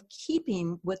out of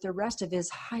keeping with the rest of his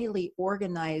highly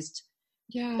organized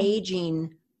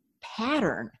aging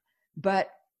pattern.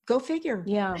 But go figure.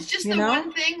 Yeah. It's just the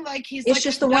one thing, like, it's like,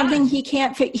 just the one thing he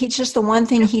can't it's just the one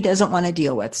thing he doesn't want to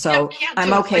deal with. So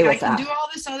I'm okay with that. I can do all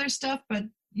this other stuff, but,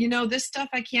 you know, this stuff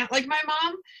I can't. Like, my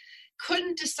mom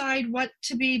couldn't decide what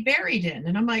to be buried in.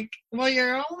 And I'm like, well,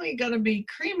 you're only going to be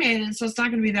cremated, so it's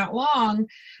not going to be that long.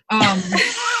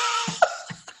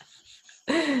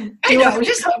 I know,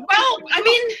 just, well, I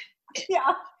mean,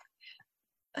 Yeah.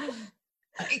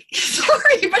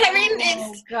 sorry, but I mean,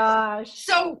 Oh it's, gosh.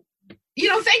 so, you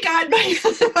know, thank God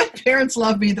my parents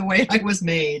love me the way I was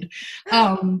made.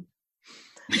 But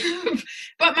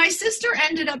my sister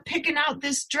ended up picking out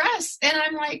this dress, and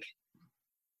I'm like,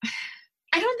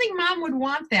 I don't think Mom would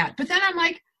want that. But then I'm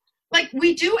like,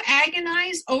 we do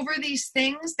agonize over these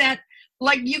things that,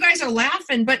 like, you guys are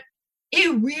laughing, but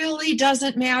it really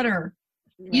doesn't matter.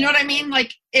 Right. You know what I mean?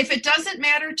 Like, if it doesn't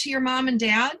matter to your mom and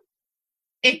dad,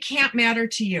 it can't matter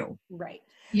to you. Right.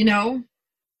 You know?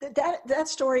 That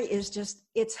story is just,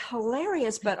 it's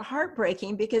hilarious, but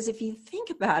heartbreaking, because if you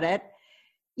think about it,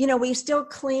 you know, we still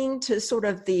cling to sort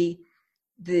of the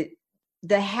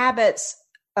habits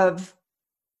of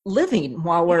living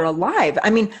while we're alive. I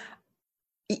mean,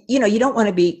 you know, you don't want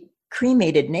to be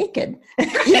cremated naked.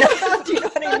 You know? Do you know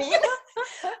what I mean?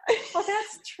 Well,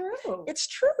 that's true. It's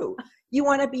true. You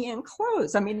want to be in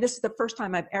clothes. I mean, this is the first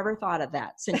time I've ever thought of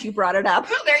that since you brought it up.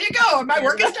 Well, there you go. My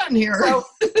work is done here. So,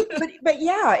 but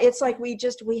yeah, it's like we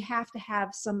have to have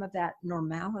some of that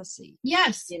normalcy.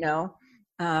 Yes. You know,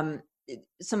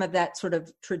 some of that sort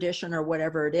of tradition or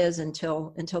whatever it is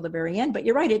until the very end. But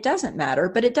you're right, it doesn't matter,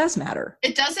 but it does matter.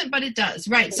 It doesn't, but it does.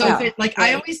 Right. So Yeah, if it, like,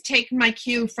 right. I always take my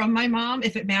cue from my mom.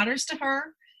 If it matters to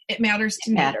her, it matters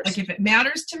to me. matters. Like if it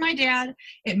matters to my dad,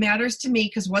 it matters to me,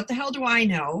 because what the hell do I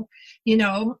know? You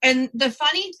know? And the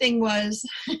funny thing was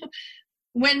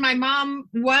when my mom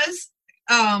was,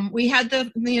 we had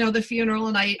the funeral,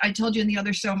 and I told you in the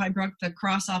other show, I broke the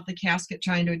cross off the casket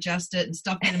trying to adjust it and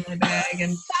stuffed it in my bag.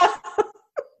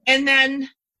 And then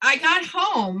I got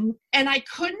home and I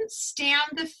couldn't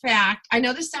stand the fact, I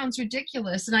know this sounds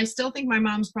ridiculous, and I still think my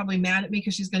mom's probably mad at me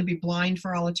because she's going to be blind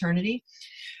for all eternity,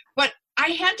 but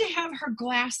I had to have her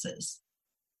glasses,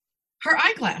 her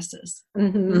eyeglasses.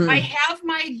 Mhm. I have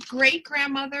my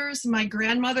great-grandmother's, my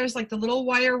grandmother's, like the little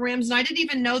wire rims, and I didn't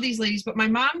even know these ladies, but my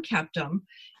mom kept them.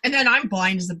 And then I'm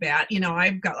blind as a bat. You know,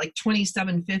 I've got like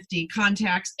 2750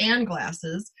 contacts and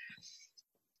glasses.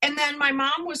 And then my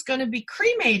mom was going to be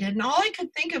cremated, and all I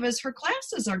could think of is her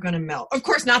glasses are going to melt. Of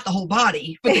course, not the whole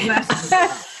body, but the glasses.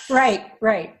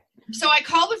 Right. So I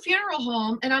called the funeral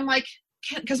home, and I'm like,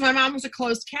 because my mom was a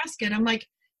closed casket, I'm like,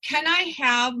 can I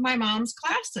have my mom's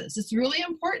glasses? It's really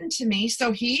important to me.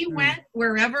 So he went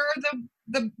wherever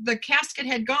the casket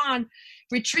had gone,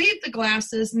 retrieved the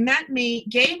glasses, met me,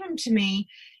 gave them to me.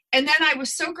 And then I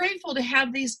was so grateful to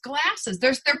have these glasses.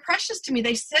 They're precious to me.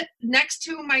 They sit next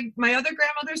to my other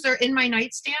grandmothers. They're in my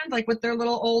nightstand, like with their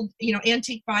little old,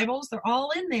 antique Bibles. They're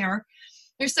all in there.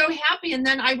 They're so happy. And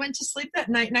then I went to sleep that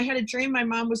night, and I had a dream my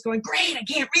mom was going, great, I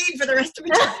can't read for the rest of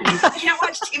eternity. I can't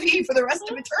watch TV for the rest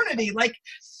of eternity. Like,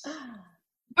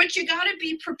 but you got to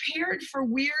be prepared for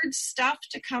weird stuff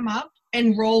to come up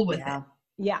and roll with it.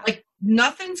 Yeah. Like,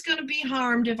 nothing's going to be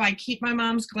harmed if I keep my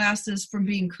mom's glasses from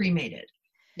being cremated.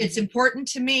 It's important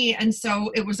to me, and so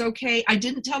it was okay. I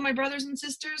didn't tell my brothers and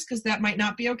sisters because that might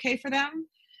not be okay for them,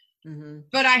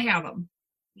 but I have them,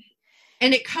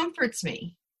 and it comforts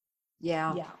me.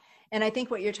 Yeah. And I think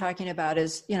what you're talking about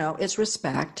is, it's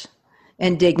respect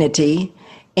and dignity.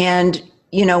 And,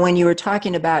 when you were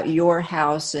talking about your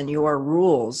house and your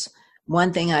rules,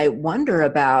 one thing I wonder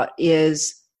about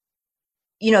is,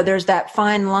 there's that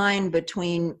fine line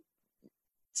between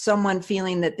someone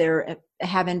feeling that they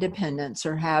have independence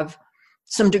or have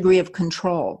some degree of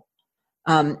control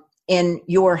in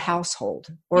your household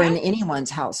or in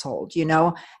anyone's household.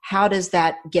 How does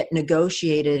that get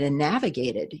negotiated and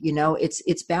navigated?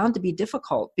 It's bound to be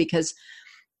difficult, because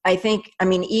I think,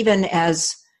 even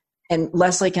as, and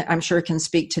Leslie I'm sure can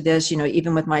speak to this,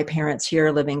 even with my parents here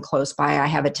living close by, I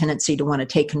have a tendency to want to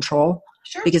take control.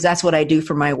 Sure. Because that's what I do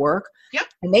for my work. Yep.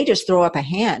 And they just throw up a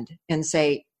hand and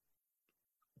say,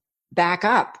 back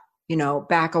up,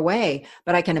 back away.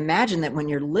 But I can imagine that when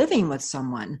you're living with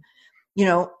someone,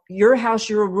 your house,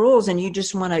 your rules, and you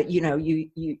just want to,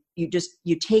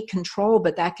 you take control,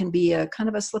 but that can be a kind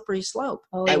of a slippery slope.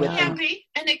 It can be,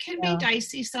 and it can be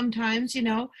dicey sometimes,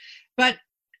 but,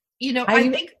 I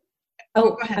think.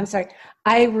 Oh, go ahead. I'm sorry.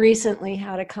 I recently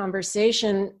had a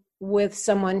conversation with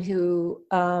someone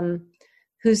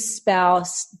whose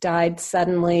spouse died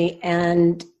suddenly,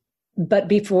 but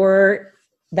before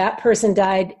that person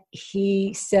died,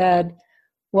 he said,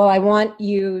 well, I want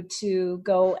you to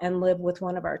go and live with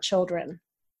one of our children.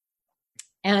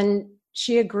 And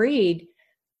she agreed,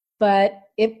 but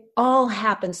it all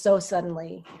happened so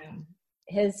suddenly. Yeah.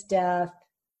 His death,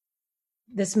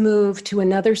 this move to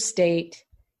another state.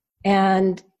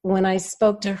 And when I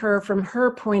spoke to her from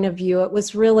her point of view, it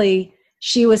was really,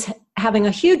 she was having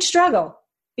a huge struggle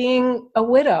being a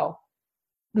widow,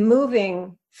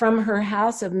 moving from her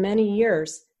house of many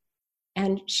years.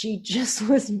 And she just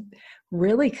was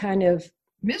really kind of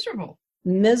miserable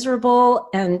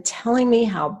and telling me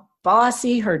how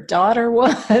bossy her daughter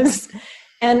was.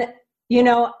 And,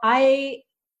 I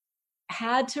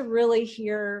had to really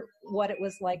hear what it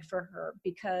was like for her,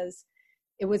 because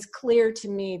it was clear to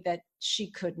me that she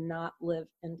could not live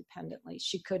independently.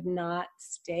 She could not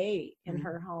stay in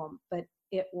her home, but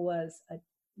it was a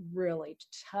really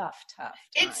tough time.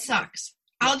 It sucks.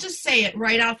 I'll just say it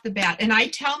right off the bat. And I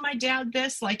tell my dad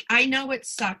this, like, I know it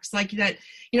sucks, like that,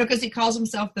 because he calls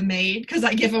himself the maid, because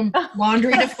I give him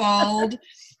laundry to fold.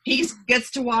 He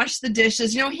gets to wash the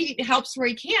dishes. He helps where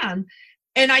he can.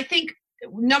 And I think,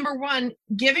 number one,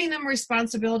 giving them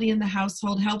responsibility in the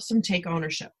household helps them take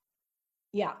ownership.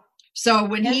 Yeah. So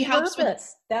when he helps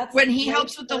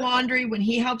with the laundry, when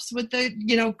he helps with the,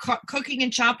 cooking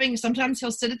and chopping, sometimes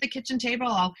he'll sit at the kitchen table.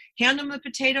 I'll hand him the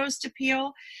potatoes to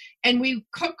peel, and we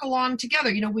cook along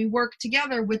together. We work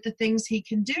together with the things he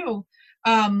can do.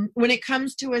 When it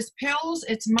comes to his pills,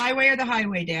 it's my way or the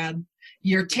highway, Dad.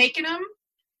 You're taking them,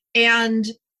 and,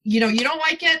 you don't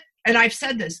like it. and I've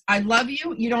said this, I love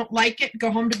you. You don't like it,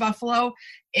 go home to Buffalo,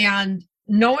 and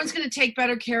no one's going to take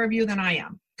better care of you than I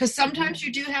am. Because sometimes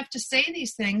you do have to say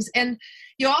these things. And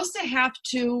you also have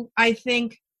to, I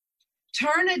think,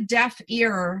 turn a deaf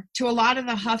ear to a lot of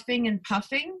the huffing and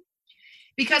puffing.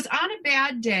 Because on a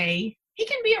bad day, he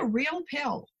can be a real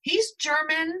pill. He's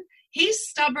German, he's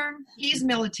stubborn, he's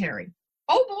military.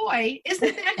 Oh boy,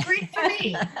 isn't that great for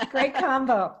me? Great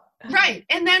combo. Right.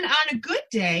 And then on a good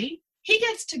day, he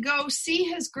gets to go see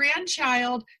his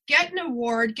grandchild, get an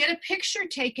award, get a picture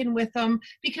taken with him,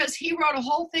 because he wrote a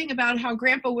whole thing about how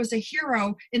Grandpa was a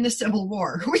hero in the Civil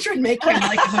War, which would make him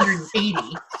like 180.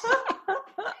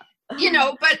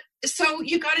 But so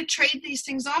you got to trade these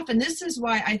things off. And this is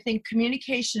why I think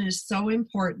communication is so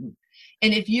important.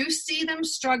 And if you see them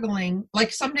struggling,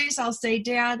 like some days I'll say,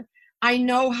 Dad, I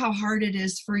know how hard it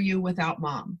is for you without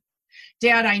Mom.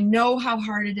 Dad, I know how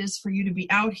hard it is for you to be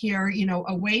out here,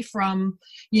 away from,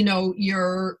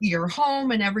 your home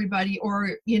and everybody,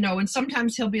 or, and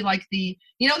sometimes he'll be like the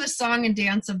song and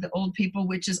dance of the old people,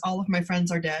 which is all of my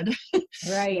friends are dead.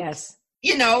 Right. Yes.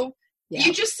 You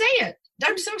just say it.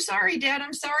 I'm so sorry, Dad.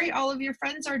 I'm sorry all of your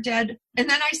friends are dead. And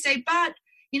then I say, but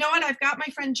you know what? I've got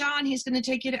my friend John. He's going to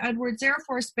take you to Edwards Air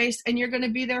Force Base, and you're going to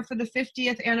be there for the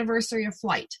 50th anniversary of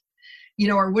flight,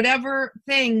 or whatever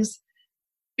things.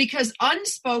 Because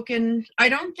unspoken, I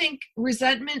don't think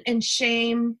resentment and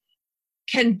shame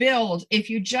can build if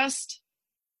you just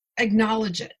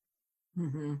acknowledge it.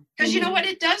 Because you know what?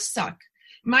 It does suck.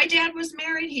 My dad was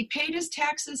married. He paid his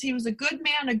taxes. He was a good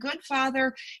man, a good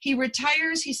father. He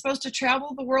retires. He's supposed to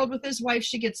travel the world with his wife.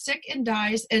 She gets sick and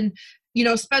dies, and,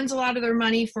 spends a lot of their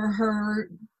money for her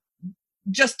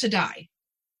just to die.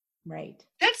 Right.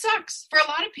 That sucks for a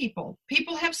lot of people.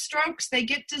 People have strokes. They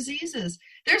get diseases.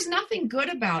 There's nothing good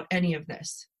about any of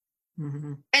this.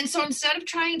 And so instead of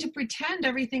trying to pretend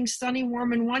everything's sunny,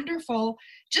 warm, and wonderful,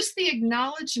 just the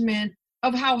acknowledgement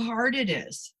of how hard it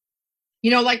is.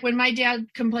 Like when my dad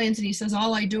complains and he says,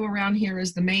 all I do around here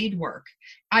is the maid work.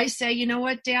 I say, you know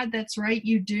what, Dad, that's right,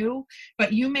 you do.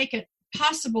 But you make it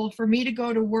possible for me to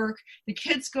go to work. The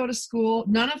kids go to school.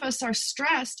 None of us are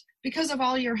stressed because of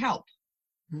all your help.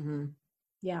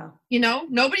 Yeah.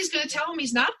 Nobody's going to tell him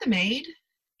he's not the maid.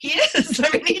 He is. I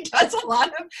mean, he does a lot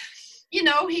of,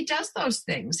 he does those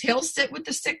things. He'll sit with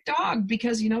the sick dog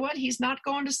because you know what? He's not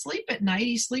going to sleep at night.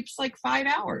 He sleeps like 5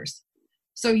 hours.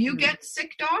 So you get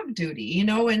sick dog duty,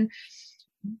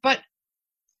 but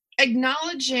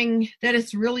acknowledging that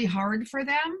it's really hard for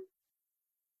them,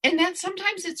 and that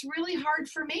sometimes it's really hard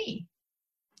for me.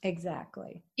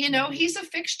 Exactly. He's a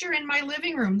fixture in my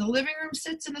living room. The living room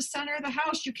sits in the center of the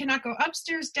house. You cannot go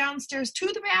upstairs, downstairs to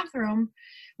the bathroom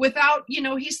without,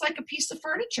 he's like a piece of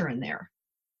furniture in there.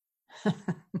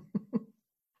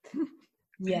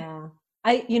 Yeah.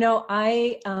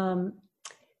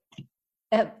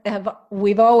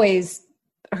 We've always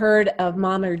heard of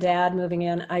Mom or Dad moving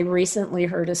in. I recently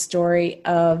heard a story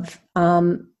of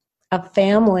a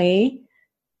family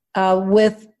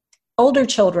with older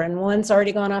children. One's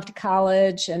already gone off to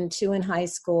college and 2 in high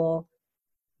school.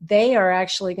 They are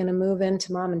actually going to move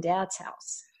into Mom and Dad's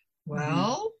house.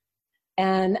 Well,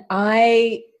 and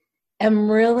I am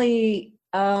really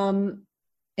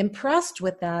impressed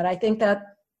with that. I think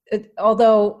that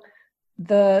although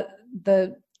the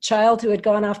child who had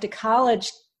gone off to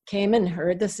college came and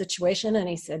heard the situation and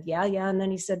he said, yeah. And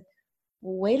then he said,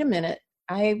 well, wait a minute,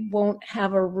 I won't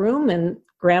have a room in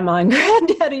Grandma and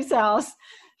Granddaddy's house.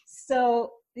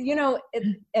 So,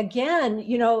 again,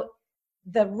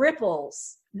 the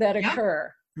ripples that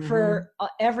occur for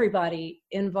everybody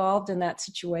involved in that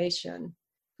situation.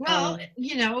 Well,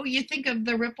 you think of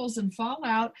the ripples and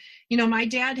fallout. My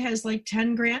dad has like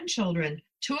 10 grandchildren.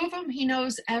 2 of them he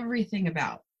knows everything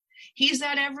about. He's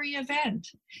at every event.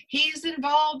 He's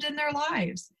involved in their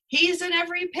lives. He's in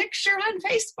every picture on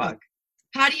Facebook.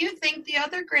 How do you think the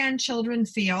other grandchildren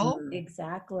feel?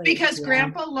 Exactly. Because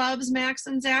Grandpa loves Max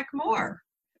and Zach more.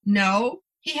 No,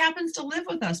 he happens to live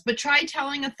with us. But try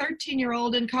telling a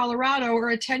 13-year-old in Colorado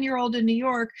or a 10-year-old in New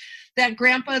York that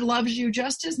Grandpa loves you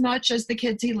just as much as the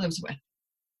kids he lives with.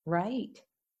 Right.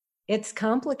 It's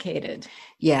complicated.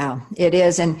 Yeah, it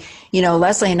is. And,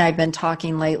 Leslie and I have been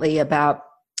talking lately about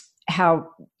how,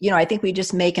 I think we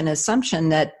just make an assumption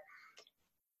that,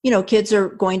 kids are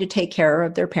going to take care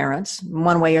of their parents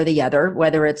one way or the other,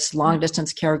 whether it's long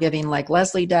distance caregiving like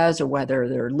Leslie does, or whether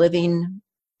they're living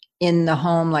in the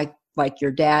home like your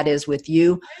dad is with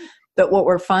you. But what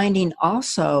we're finding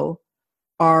also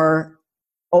are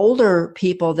older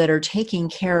people that are taking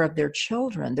care of their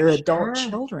children, their adult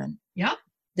children,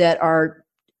 that are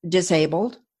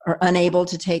disabled or unable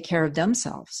to take care of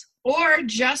themselves. or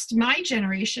just my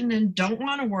generation and don't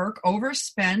want to work,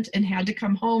 overspent, and had to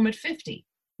come home at 50.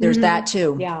 There's that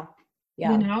too. Yeah.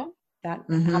 You know? That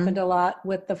happened a lot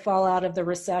with the fallout of the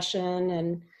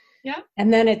recession. Yeah.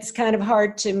 And then it's kind of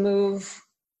hard to move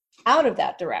out of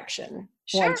that direction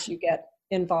Sure. once you get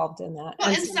involved in that. Well,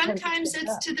 and sometimes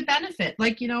it's to the benefit.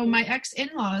 Like, my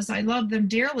ex-in-laws, I love them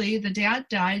dearly. The dad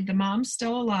died. The mom's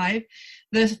still alive.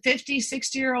 The 50,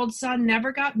 60-year-old son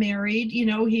never got married.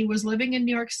 He was living in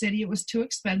New York City. It was too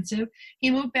expensive.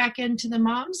 He moved back into the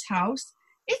mom's house.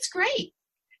 It's great.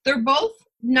 They're both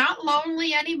not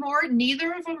lonely anymore.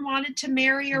 Neither of them wanted to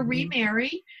marry or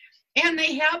remarry. And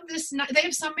they have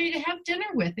somebody to have dinner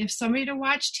with. They have somebody to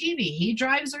watch TV. He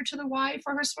drives her to the Y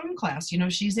for her swim class.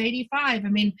 She's 85. I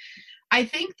mean, I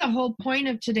think the whole point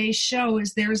of today's show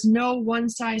is there's no one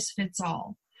size fits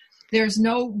all. There's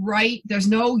no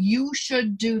you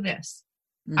should do this.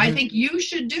 Mm-hmm. I think you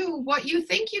should do what you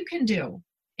think you can do.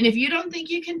 And if you don't think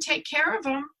you can take care of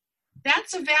them,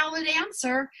 that's a valid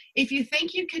answer. If you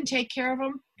think you can take care of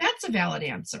them, that's a valid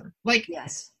answer. Like,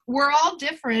 yes. We're all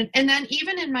different. And then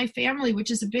even in my family,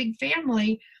 which is a big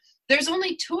family, there's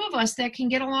only 2 of us that can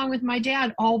get along with my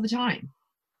dad all the time.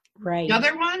 Right. The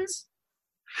other ones,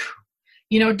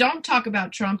 don't talk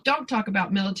about Trump, don't talk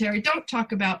about military, don't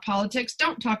talk about politics,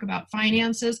 don't talk about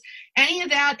finances, any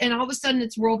of that. And all of a sudden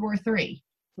it's World War III.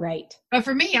 Right. But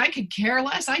for me, I could care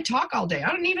less. I talk all day. I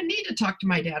don't even need to talk to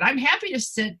my dad. I'm happy to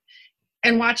sit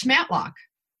and watch Matlock.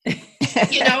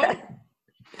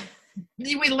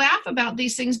 We laugh about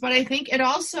these things, but I think it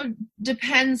also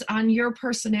depends on your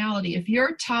personality. If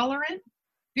you're tolerant,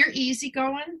 if you're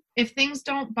easygoing, if things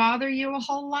don't bother you a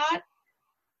whole lot,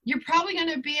 you're probably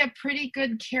going to be a pretty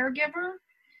good caregiver.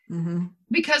 Mm-hmm.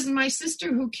 Because my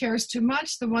sister who cares too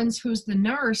much, the ones who's the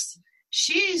nurse,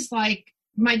 she's like,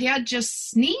 my dad just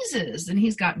sneezes and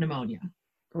he's got pneumonia.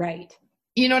 Right.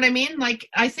 You know what I mean? Like,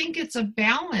 I think it's a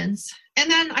balance. And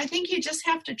then I think you just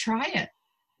have to try it.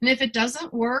 And if it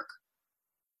doesn't work,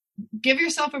 give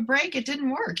yourself a break. It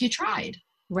didn't work. You tried.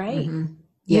 Right. Mm-hmm.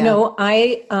 Yeah.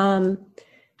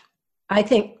 I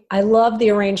think I love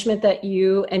the arrangement that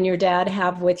you and your dad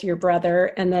have with your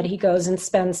brother and that he goes and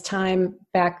spends time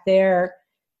back there.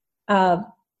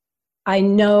 I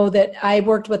know that I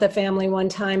worked with a family one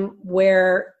time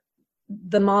where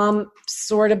the mom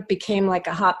sort of became like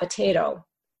a hot potato.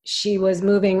 She was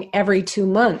moving every 2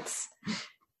 months,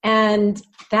 and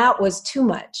that was too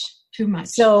much. Too much.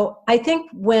 So I think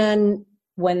when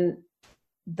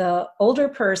the older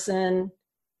person,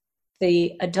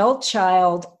 the adult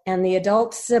child, and the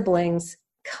adult siblings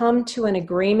come to an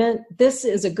agreement, this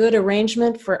is a good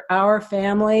arrangement for our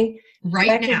family. Right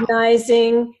now.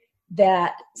 Recognizing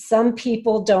that some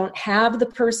people don't have the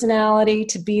personality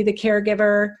to be the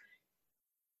caregiver.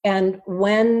 And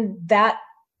when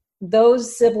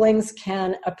those siblings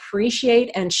can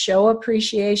appreciate and show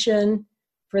appreciation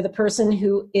for the person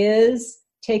who is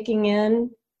taking in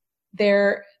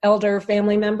their elder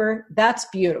family member, that's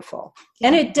beautiful.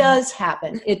 And it does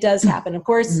happen. It does happen. Of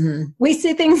course, we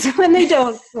see things when they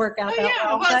don't work out that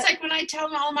well. Well, it's like when I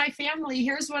tell all my family,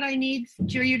 here's what I need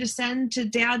for you to send to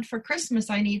Dad for Christmas.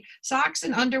 I need socks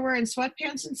and underwear and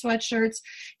sweatpants and sweatshirts,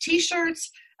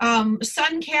 T-shirts,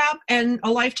 sun cap, and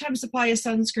a lifetime supply of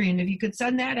sunscreen. If you could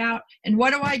send that out. And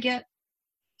what do I get?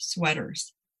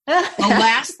 Sweaters. The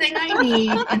last thing I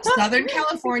need in Southern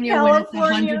California when it's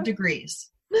 100 degrees.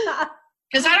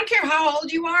 Because I don't care how old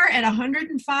you are, at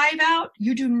 105 out,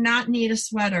 you do not need a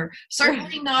sweater.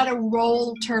 Certainly not a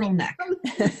roll turtleneck.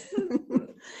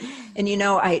 And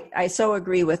I so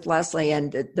agree with Leslie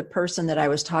and the person that I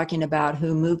was talking about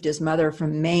who moved his mother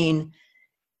from Maine.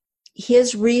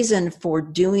 His reason for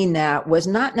doing that was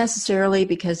not necessarily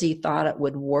because he thought it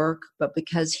would work, but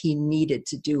because he needed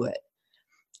to do it.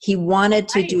 He wanted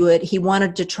to do it. He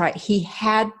wanted to try. He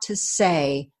had to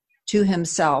say to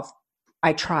himself,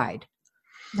 I tried.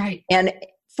 Right. And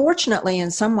fortunately,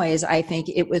 in some ways, I think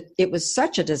it was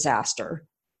such a disaster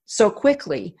so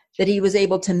quickly that he was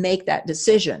able to make that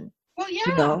decision. Well,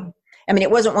 yeah. I mean,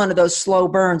 it wasn't one of those slow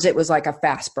burns. It was like a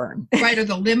fast burn. Right, or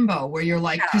the limbo where you're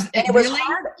like, it was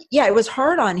hard. Yeah, it was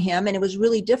hard on him and it was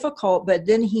really difficult. But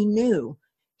then he knew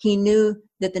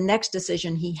that the next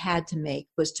decision he had to make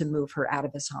was to move her out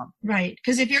of his home. Right.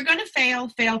 Because if you're going to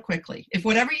fail quickly. If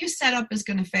whatever you set up is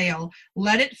going to fail,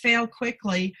 let it fail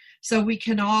quickly so we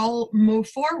can all move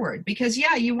forward. Because,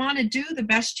 you want to do the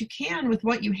best you can with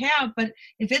what you have. But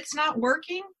if it's not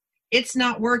working, it's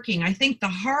not working. I think the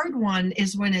hard one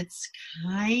is when it's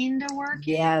kind of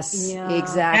working. Yes,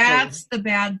 exactly. That's the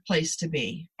bad place to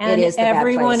be. And it is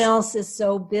everyone else is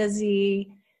so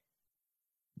busy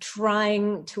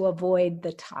trying to avoid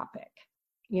the topic.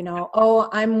 Oh,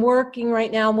 I'm working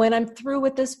right now. When I'm through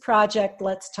with this project,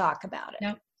 let's talk about it.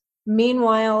 Yep.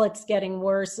 Meanwhile, it's getting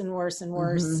worse and worse and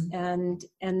worse. And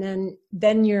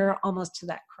then you're almost to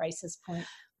that crisis point.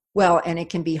 Well, and it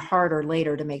can be harder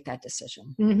later to make that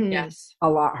decision. Mm-hmm. Yes. A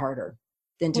lot harder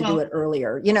than to do it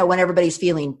earlier, when everybody's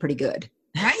feeling pretty good.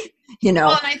 Right.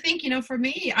 Well, and I think, for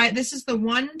me, this is the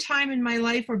one time in my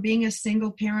life where being a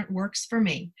single parent works for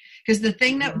me. Because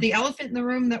the elephant in the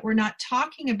room that we're not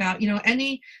talking about,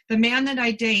 the man that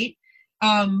I date,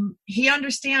 he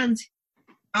understands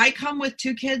I come with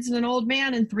 2 kids and an old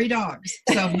man and 3 dogs.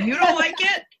 So if you don't like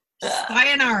it,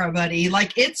 sayonara, buddy.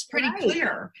 Like, it's pretty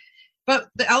clear. But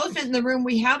the elephant in the room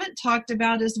we haven't talked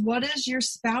about is, what does your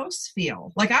spouse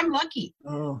feel? Like, I'm lucky.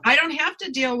 Oh. I don't have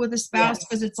to deal with a spouse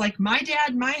because it's like my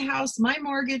dad, my house, my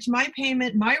mortgage, my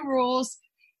payment, my rules.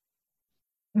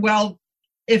 Well,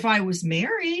 if I was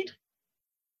married,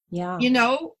 and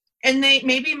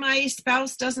maybe my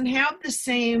spouse doesn't have the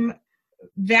same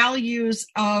values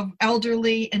of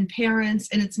elderly and parents,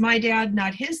 and it's my dad,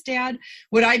 not his dad,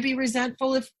 would I be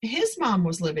resentful if his mom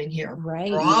was living here?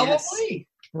 Right. Probably. Yes.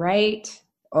 Right.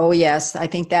 Oh, yes. I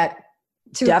think that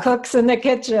 2 cooks in the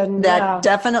kitchen. That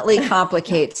definitely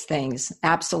complicates things.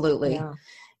 Absolutely. Yeah.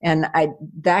 And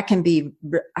that can be,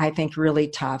 I think, really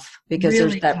tough because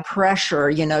there's that pressure,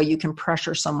 you can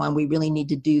pressure someone. We really need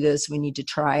to do this. We need to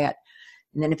try it.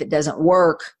 And then if it doesn't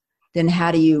work, then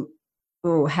how do you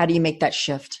make that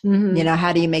shift? Mm-hmm.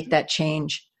 How do you make that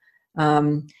change?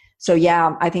 So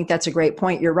yeah, I think that's a great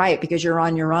point. You're right, because you're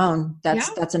on your own.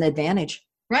 That's an advantage.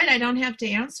 Right. I don't have to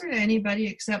answer to anybody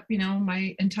except,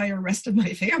 my entire rest of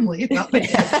my family about my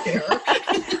dad's care.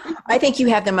 I think you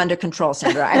have them under control,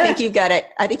 Sandra. I think you've got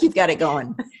it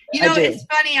going. It's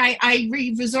funny. I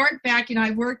resort back,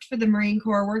 I worked for the Marine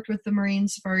Corps, worked with the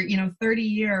Marines for, 30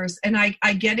 years. And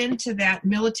I get into that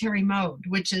military mode,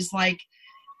 which is like,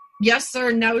 yes,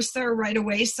 sir, no, sir, right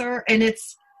away, sir. And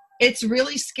it's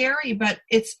really scary, but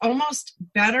it's almost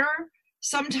better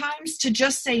sometimes to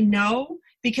just say no,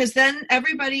 because then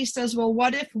everybody says, well,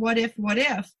 what if?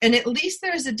 And at least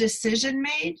there's a decision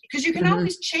made, because you can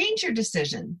always change your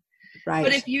decision. Right.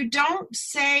 But if you don't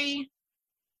say,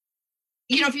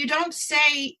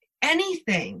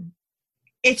 anything,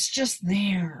 it's just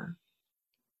there.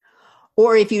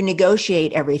 Or if you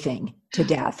negotiate everything to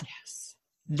death,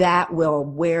 that will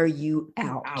wear you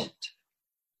out.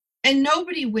 And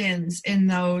nobody wins in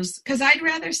those, because I'd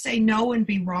rather say no and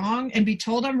be wrong and be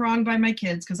told I'm wrong by my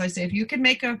kids. Because I say, if you can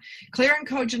make a clear and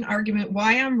cogent argument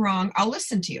why I'm wrong, I'll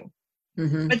listen to you.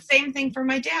 Mm-hmm. But same thing for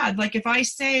my dad. Like, if I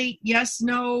say yes,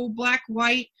 no, black,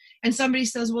 white, and somebody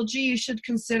says, well, gee, you should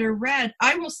consider red,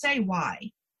 I will say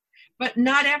why. But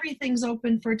not everything's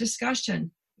open for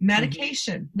discussion.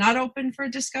 Medication, not open for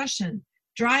discussion.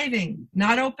 Driving,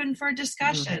 not open for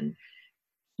discussion.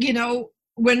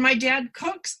 When my dad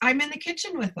cooks, I'm in the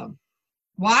kitchen with him.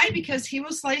 Why? Because he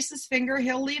will slice his finger,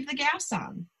 he'll leave the gas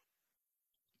on.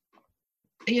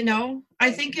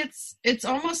 I think it's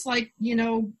almost like,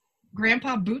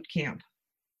 grandpa boot camp.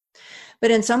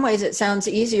 But in some ways it sounds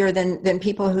easier than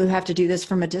people who have to do this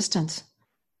from a distance.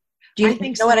 Do you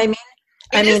know what I mean?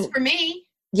 It is for me.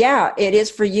 Yeah, it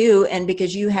is for you. And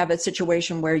because you have a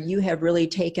situation where you have really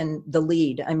taken the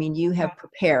lead. I mean, you have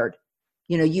prepared.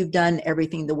 You've done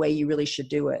everything the way you really should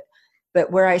do it.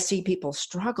 But where I see people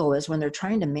struggle is when they're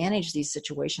trying to manage these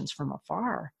situations from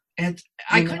afar. And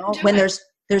when there's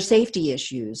safety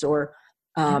issues or,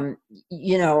 or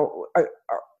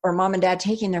mom and dad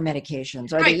taking their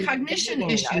medications. Right, cognition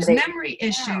issues, memory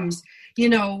issues.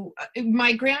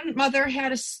 My grandmother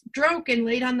had a stroke and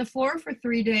laid on the floor for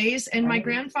 3 days. And my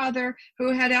grandfather,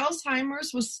 who had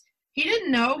Alzheimer's, he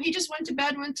didn't know. He just went to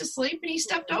bed, went to sleep, and he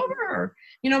stepped over her.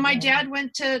 My dad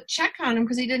went to check on him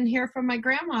because he didn't hear from my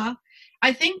grandma.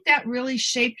 I think that really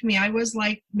shaped me. I was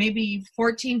like maybe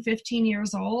 14, 15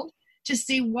 years old to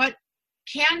see what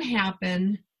can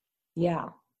happen. Yeah.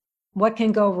 What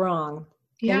can go wrong.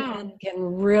 Yeah. And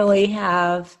can really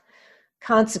have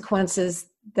consequences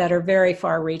that are very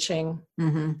far reaching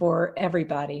for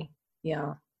everybody.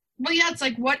 Yeah. Well, yeah, it's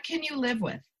like, what can you live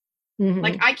with? Mm-hmm.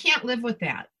 Like, I can't live with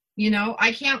that.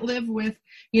 I can't live with,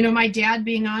 my dad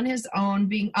being on his own,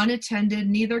 being unattended.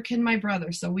 Neither can my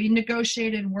brother. So we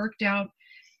negotiated, worked out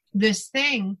this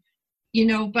thing,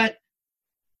 but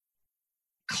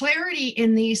clarity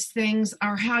in these things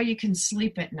are how you can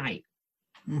sleep at night.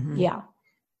 Mm-hmm. Yeah.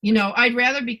 I'd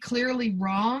rather be clearly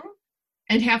wrong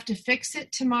and have to fix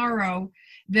it tomorrow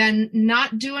than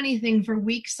not do anything for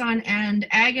weeks on end,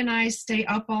 agonize, stay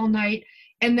up all night,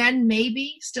 and then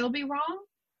maybe still be wrong.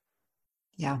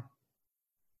 Yeah.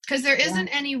 Because there isn't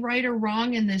any right or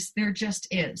wrong in this. There just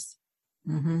is.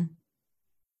 Mm-hmm.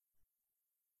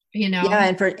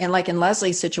 Yeah, and like in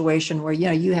Leslie's situation where,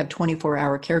 you have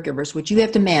 24-hour caregivers, which you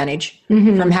have to manage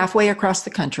from halfway across the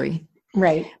country.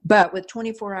 Right. But with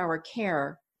 24-hour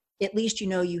care, at least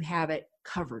you have it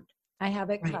covered. I have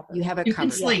it covered. You have it You covered.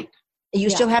 can sleep. You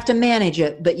still have to manage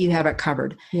it, but you have it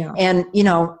covered. Yeah. And,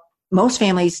 most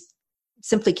families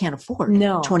simply can't afford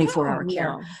 24-hour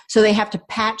care. No. So they have to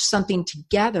patch something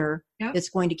together Yep. that's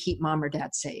going to keep mom or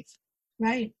dad safe.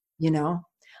 Right.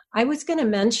 I was going to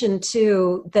mention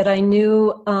too that I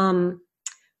knew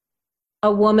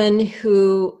a woman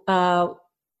who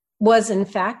was in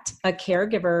fact a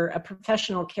caregiver, a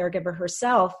professional caregiver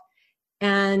herself,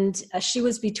 and she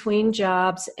was between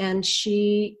jobs, and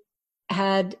she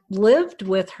had lived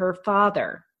with her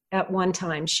father at one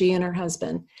time, she and her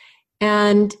husband,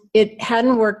 and it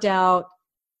hadn't worked out.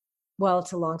 Well,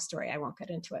 it's a long story. I won't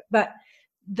get into it, but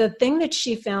the thing that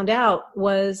she found out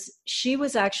was she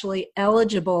was actually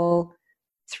eligible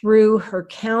through her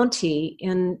county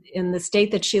in the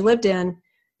state that she lived in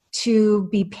to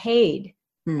be paid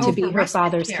to be her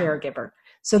father's caregiver.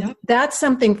 So that's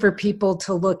something for people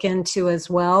to look into as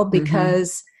well,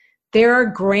 because there are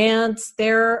grants,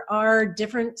 there are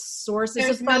different sources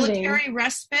of funding. There's military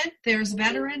respite, there's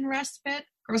veteran respite.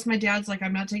 Of course, my dad's like,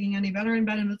 I'm not taking any veteran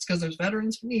benefits because there's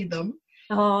veterans who need them.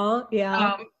 Oh,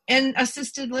 yeah. And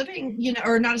assisted living,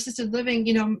 or not assisted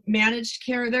living, managed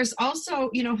care. There's also,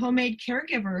 homemade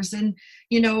caregivers and,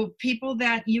 people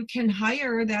that you can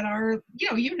hire that are,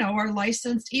 are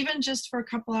licensed even just for a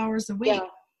couple hours a week. Yeah.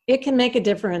 It can make a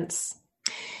difference.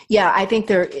 Yeah, I think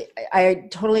I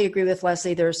totally agree with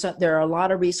Leslie. There are a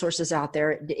lot of resources out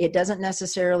there. It doesn't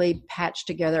necessarily patch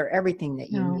together everything that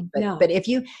you need. But if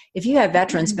you have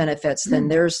veterans benefits, then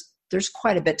there's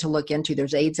quite a bit to look into.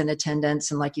 There's aides and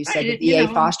attendants, and like you said, the VA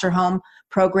foster home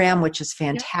program, which is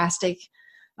fantastic.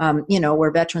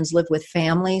 Where veterans live with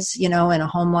families, in a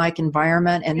home-like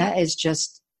environment, and that is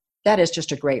just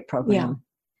a great program.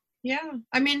 Yeah.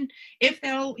 I mean, if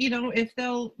they'll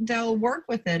work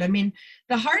with it. I mean,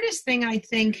 the hardest thing I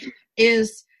think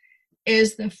is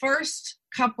the first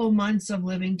couple months of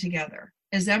living together,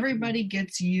 as everybody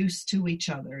gets used to each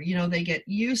other. They get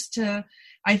used to,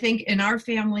 I think in our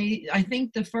family, I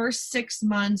think the first 6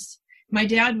 months, my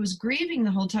dad was grieving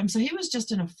the whole time. So he was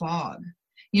just in a fog.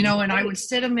 And I would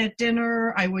sit him at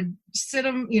dinner. I would sit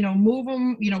him, move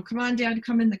him, come on, Dad,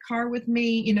 come in the car with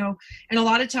me, and a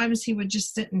lot of times he would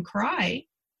just sit and cry.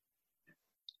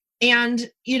 And,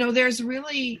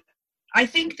 I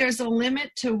think there's a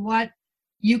limit to what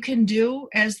you can do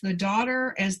as the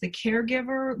daughter, as the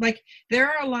caregiver. Like, there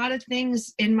are a lot of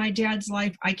things in my dad's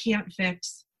life I can't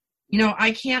fix.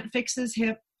 I can't fix his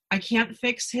hip. I can't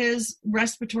fix his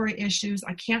respiratory issues.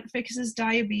 I can't fix his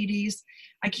diabetes.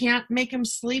 I can't make him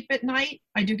sleep at night.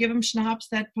 I do give him schnapps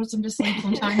that puts him to sleep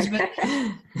sometimes. But,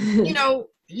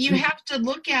 you have to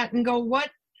look at and go, what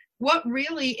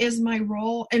really is my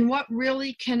role and what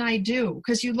really can I do?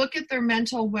 Because you look at their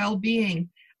mental well-being.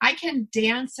 I can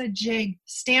dance a jig,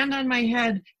 stand on my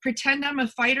head, pretend I'm a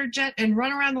fighter jet and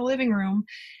run around the living room.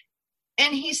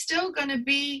 And he's still going to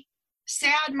be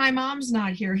sad my mom's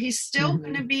not here. He's still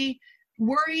going to be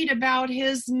worried about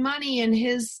his money and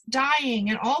his dying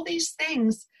and all these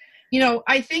things.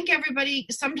 I think everybody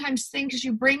sometimes thinks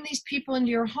you bring these people into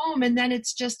your home and then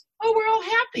it's just, oh, we're all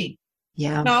happy.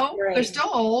 Yeah. No, they're still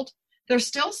old. They're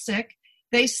still sick.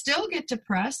 They still get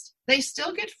depressed. They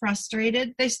still get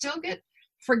frustrated. They still get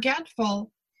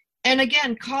forgetful. And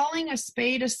again, calling a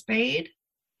spade,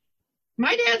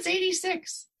 my dad's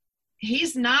 86.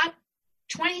 He's not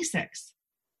 26.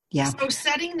 Yeah. So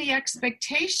setting the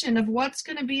expectation of what's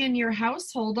going to be in your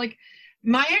household, like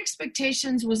my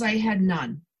expectations was I had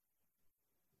none.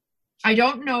 I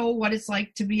don't know what it's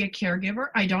like to be a caregiver.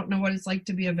 I don't know what it's like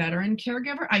to be a veteran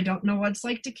caregiver. I don't know what it's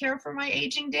like to care for my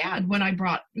aging dad when I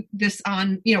brought this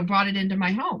on, brought it into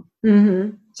my home.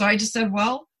 Mm-hmm. So I just said,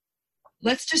 well,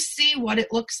 let's just see what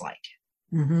it looks like.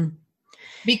 Mm-hmm.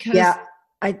 Because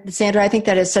Sandra, I think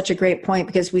that is such a great point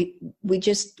because we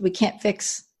can't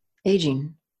fix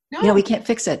aging. No. We can't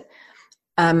fix it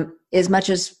as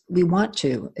much as we want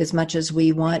to, as much as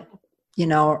we want,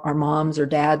 our moms or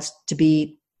dads to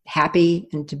be happy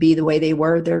and to be the way they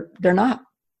were. They're not.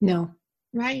 No.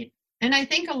 Right. And I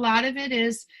think a lot of it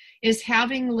is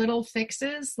having little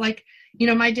fixes. Like,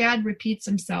 my dad repeats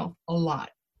himself a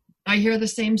lot. I hear the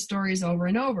same stories over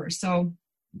and over. So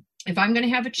if I'm going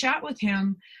to have a chat with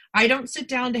him, I don't sit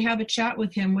down to have a chat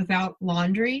with him without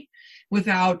laundry,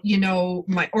 without,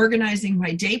 my organizing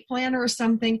my day planner or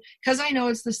something, because I know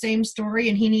it's the same story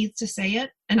and he needs to say it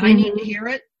and I need to hear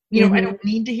it. I don't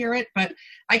need to hear it, but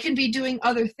I can be doing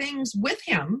other things with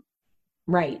him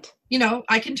Right. You know,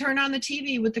 I can turn on the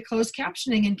TV with the closed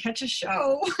captioning and catch a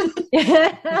show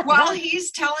while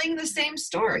he's telling the same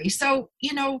story. So,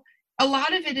 you know, a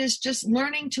lot of it is just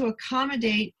learning to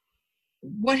accommodate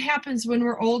what happens when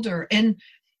we're older. And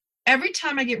every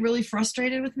time I get really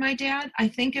frustrated with my dad, I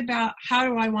think about how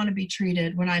do I want to be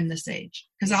treated when I'm this age?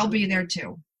 Because I'll be there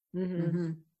too. Mm-hmm.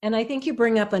 Mm-hmm. And I think you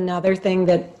bring up another thing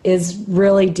that is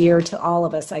really dear to all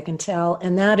of us, I can tell.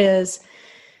 And that is,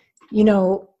 you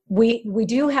know, we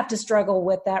do have to struggle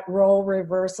with that role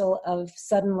reversal of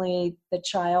suddenly the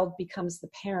child becomes the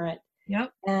parent.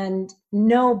 Yep. And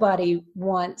nobody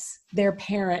wants their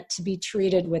parent to be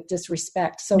treated with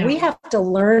disrespect. So we have to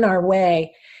learn our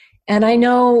way. And I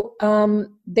know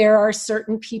there are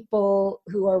certain people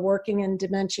who are working in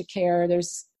dementia care.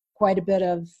 There's quite a bit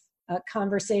of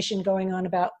conversation going on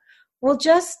about, well,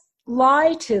 just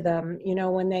lie to them, you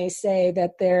know, when they say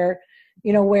that they're,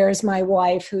 you know, where's my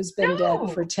wife who's been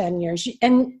dead for 10 years?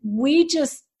 And we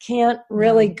just can't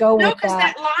really go with that. No, because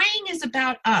that lying is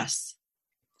about us.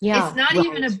 Yeah, it's not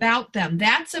even about them.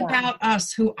 That's about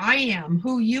us, who I am,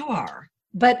 who you are.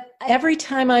 But every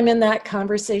time I'm in that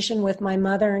conversation with my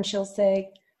mother and she'll say,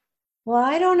 well,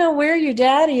 I don't know where your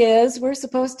daddy is. We're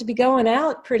supposed to be going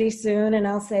out pretty soon. And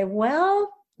I'll say,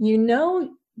 well, you know,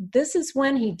 this is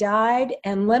when he died.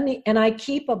 And I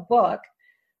keep a book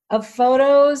of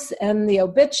photos and the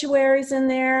obituaries in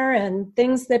there and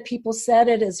things that people said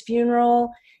at his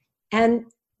funeral. And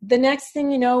the next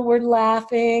thing you know, we're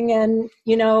laughing, and,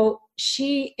 you know,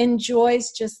 she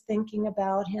enjoys just thinking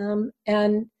about him,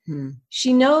 and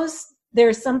she knows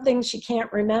there's something she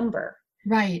can't remember.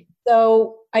 Right.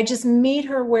 So I just meet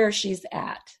her where she's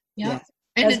at. Yeah.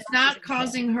 And it's not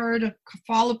causing her to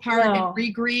fall apart and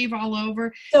re-grieve all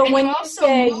over. So and when you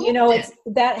say, you know, it's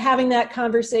that having that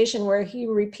conversation where he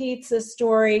repeats a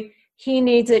story, he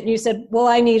needs it, and you said, well,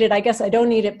 I need it, I guess I don't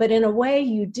need it. But in a way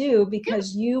you do,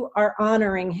 because you are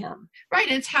honoring him.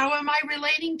 Right. It's how am I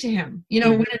relating to him? You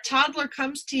know, when a toddler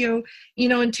comes to you, you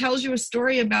know, and tells you a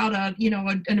story about an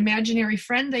imaginary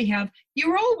friend they have,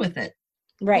 you roll with it.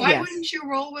 Right. Why wouldn't you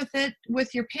roll with it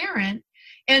with your parent?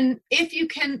 And if you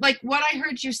can, like what I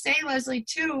heard you say, Leslie,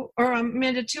 too, or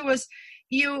Amanda, too, was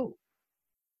you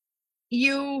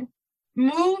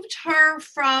moved her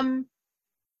from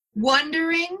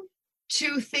wondering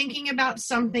to thinking about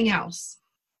something else.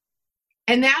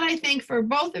 And that, I think, for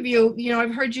both of you, you know,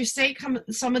 I've heard you say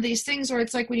some of these things where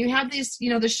it's like when you have these, you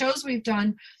know, the shows we've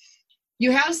done,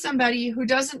 you have somebody who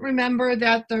doesn't remember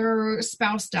that their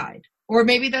spouse died, or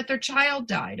maybe that their child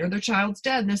died, or their child's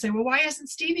dead. And they say, well, why hasn't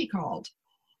Stevie called?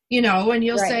 You know, and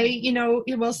you'll say, you know,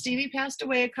 well, Stevie passed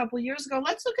away a couple of years ago.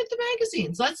 Let's look at the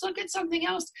magazines. Let's look at something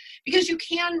else, because you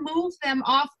can move them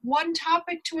off one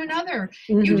topic to another.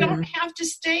 Mm-hmm. You don't have to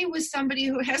stay with somebody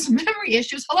who has memory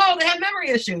issues. Hello, they have memory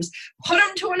issues. Put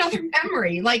them to another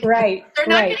memory. Like, they're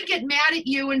not going to get mad at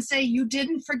you and say, you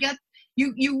didn't forget,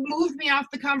 you moved me off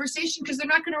the conversation, because they're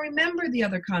not going to remember the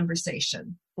other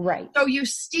conversation. Right. So you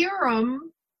steer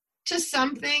them to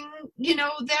something, you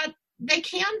know, that they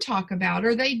can talk about,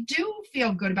 or they do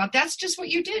feel good about. That's just what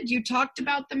you did. You talked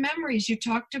about the memories. You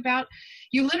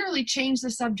literally changed the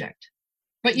subject,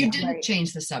 but you didn't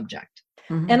change the subject.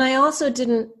 Mm-hmm. And I also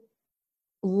didn't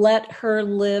let her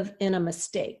live in a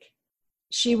mistake.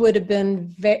 She would have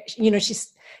been,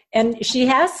 she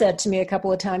has said to me a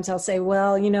couple of times, I'll say,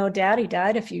 well, you know, Daddy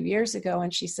died a few years ago.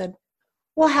 And she said,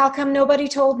 well, how come nobody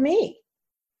told me?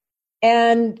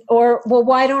 Or, well,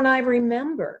 why don't I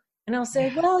remember? And I'll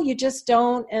say, well, you just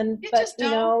don't. You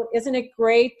know, isn't it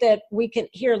great that we can,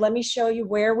 here, let me show you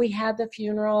where we had the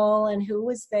funeral and who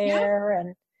was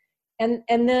there. Yeah.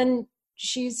 And then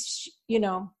she's, you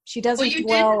know, she doesn't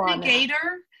dwell on that. You didn't negate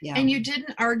her, and you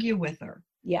didn't argue with her.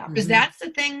 Yeah. Because that's the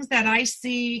things that I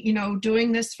see, you know,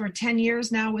 doing this for 10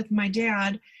 years now with my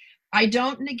dad. I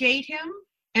don't negate him,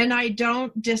 and I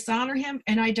don't dishonor him,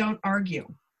 and I don't argue.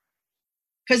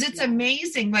 Because it's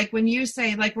amazing, like when you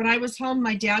say, like when I was home,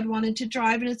 my dad wanted to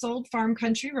drive, and it's old farm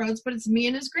country roads, but it's me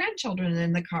and his grandchildren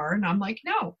in the car. And I'm like,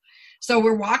 no. So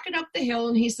we're walking up the hill,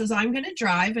 and he says, I'm going to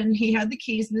drive. And he had the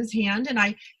keys in his hand, and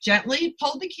I gently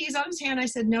pulled the keys out of his hand. I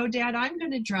said, no, Dad, I'm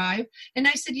going to drive. And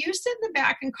I said, you sit in the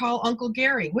back and call Uncle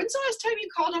Gary. When's the last time you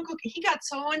called Uncle? He got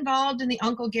so involved in the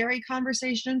Uncle Gary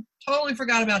conversation, totally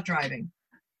forgot about driving.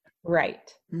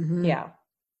 Right. Mm-hmm. Yeah.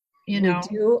 You know,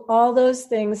 we do all those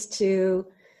things to,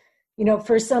 you know,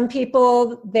 for some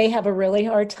people, they have a really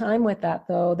hard time with that,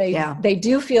 though. They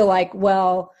do feel like,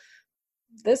 well,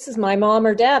 this is my mom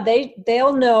or dad.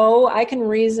 They'll know. I can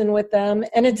reason with them.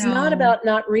 And it's not about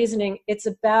not reasoning. It's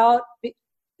about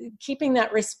keeping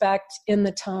that respect in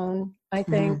the tone, I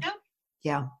think. Yeah.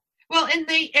 Yeah. Well, and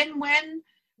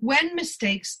when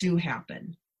mistakes do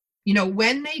happen, you know,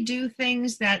 when they do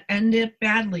things that end up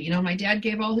badly. You know, my dad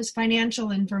gave all his financial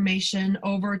information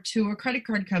over to a credit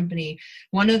card company.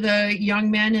 One of the young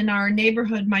men in our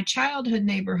neighborhood, my childhood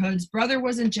neighborhood's brother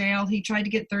was in jail. He tried to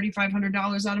get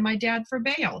 $3,500 out of my dad for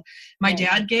bail. My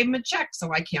dad gave him a check,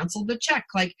 so I canceled the check.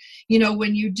 Like, you know,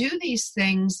 when you do these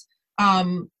things,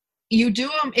 you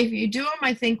do them, if you do them,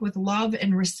 I think, with love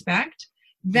and respect,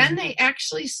 then they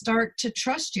actually start to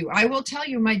trust you. I will tell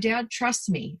you, my dad trusts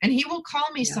me, and he will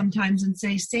call me sometimes and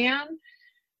say, San,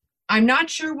 I'm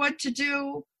not sure what to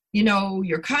do. You know,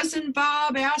 your cousin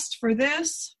Bob asked for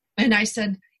this. And I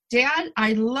said, Dad,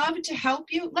 I'd love to help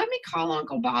you. Let me call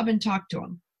Uncle Bob and talk to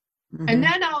him. And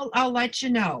then I'll let you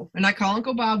know. And I call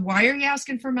Uncle Bob, why are you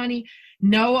asking for money?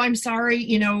 No, I'm sorry.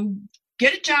 You know,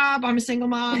 get a job. I'm a single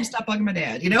mom. Stop bugging my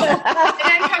dad, you know? And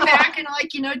then come back and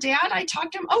like, you know, Dad, I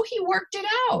talked to him. Oh, he worked it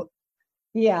out.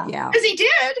 Yeah. Because he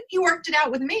did. He worked it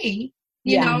out with me,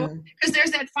 you know, because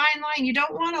there's that fine line. You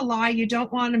don't want to lie. You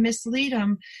don't want to mislead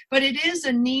him. But it is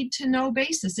a need to know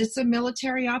basis. It's a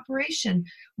military operation.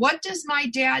 What does my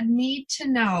dad need to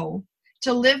know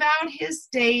to live out his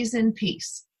days in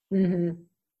peace?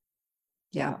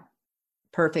 Yeah.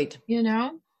 Perfect. You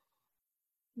know?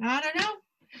 I don't know.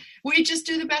 We just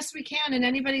do the best we can. And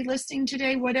anybody listening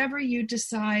today, whatever you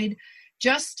decide,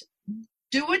 just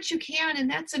do what you can, and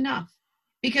that's enough.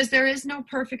 Because there is no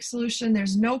perfect solution.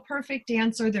 There's no perfect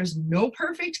answer. There's no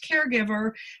perfect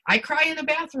caregiver. I cry in the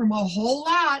bathroom a whole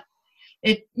lot.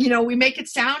 You know, we make it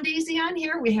sound easy on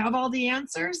here. We have all the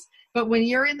answers. But when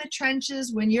you're in the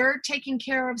trenches, when you're taking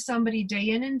care of somebody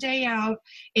day in and day out,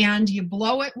 and you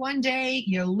blow it one day,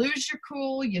 you lose your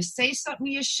cool, you say something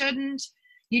you shouldn't,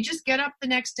 you just get up the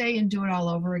next day and do it all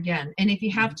over again. And if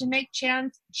you have to make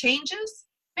changes,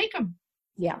 make them.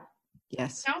 Yeah.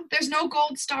 Yes. No, there's no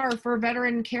gold star for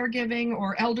veteran caregiving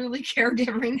or elderly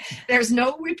caregiving. There's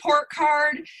no report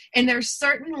card, and there's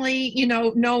certainly, you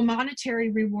know, no monetary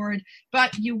reward,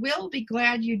 but you will be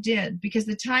glad you did, because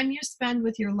the time you spend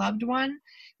with your loved one,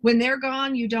 when they're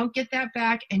gone, you don't get that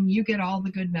back, and you get all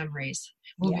the good memories.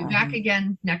 We'll be back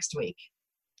again next week.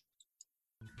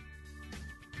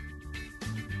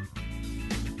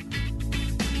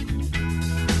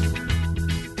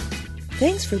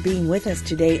 Thanks for being with us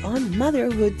today on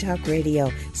Motherhood Talk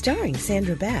Radio, starring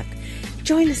Sandra Beck.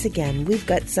 Join us again. We've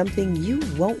got something you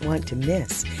won't want to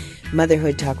miss.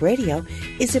 Motherhood Talk Radio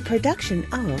is a production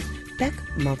of Beck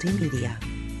Multimedia.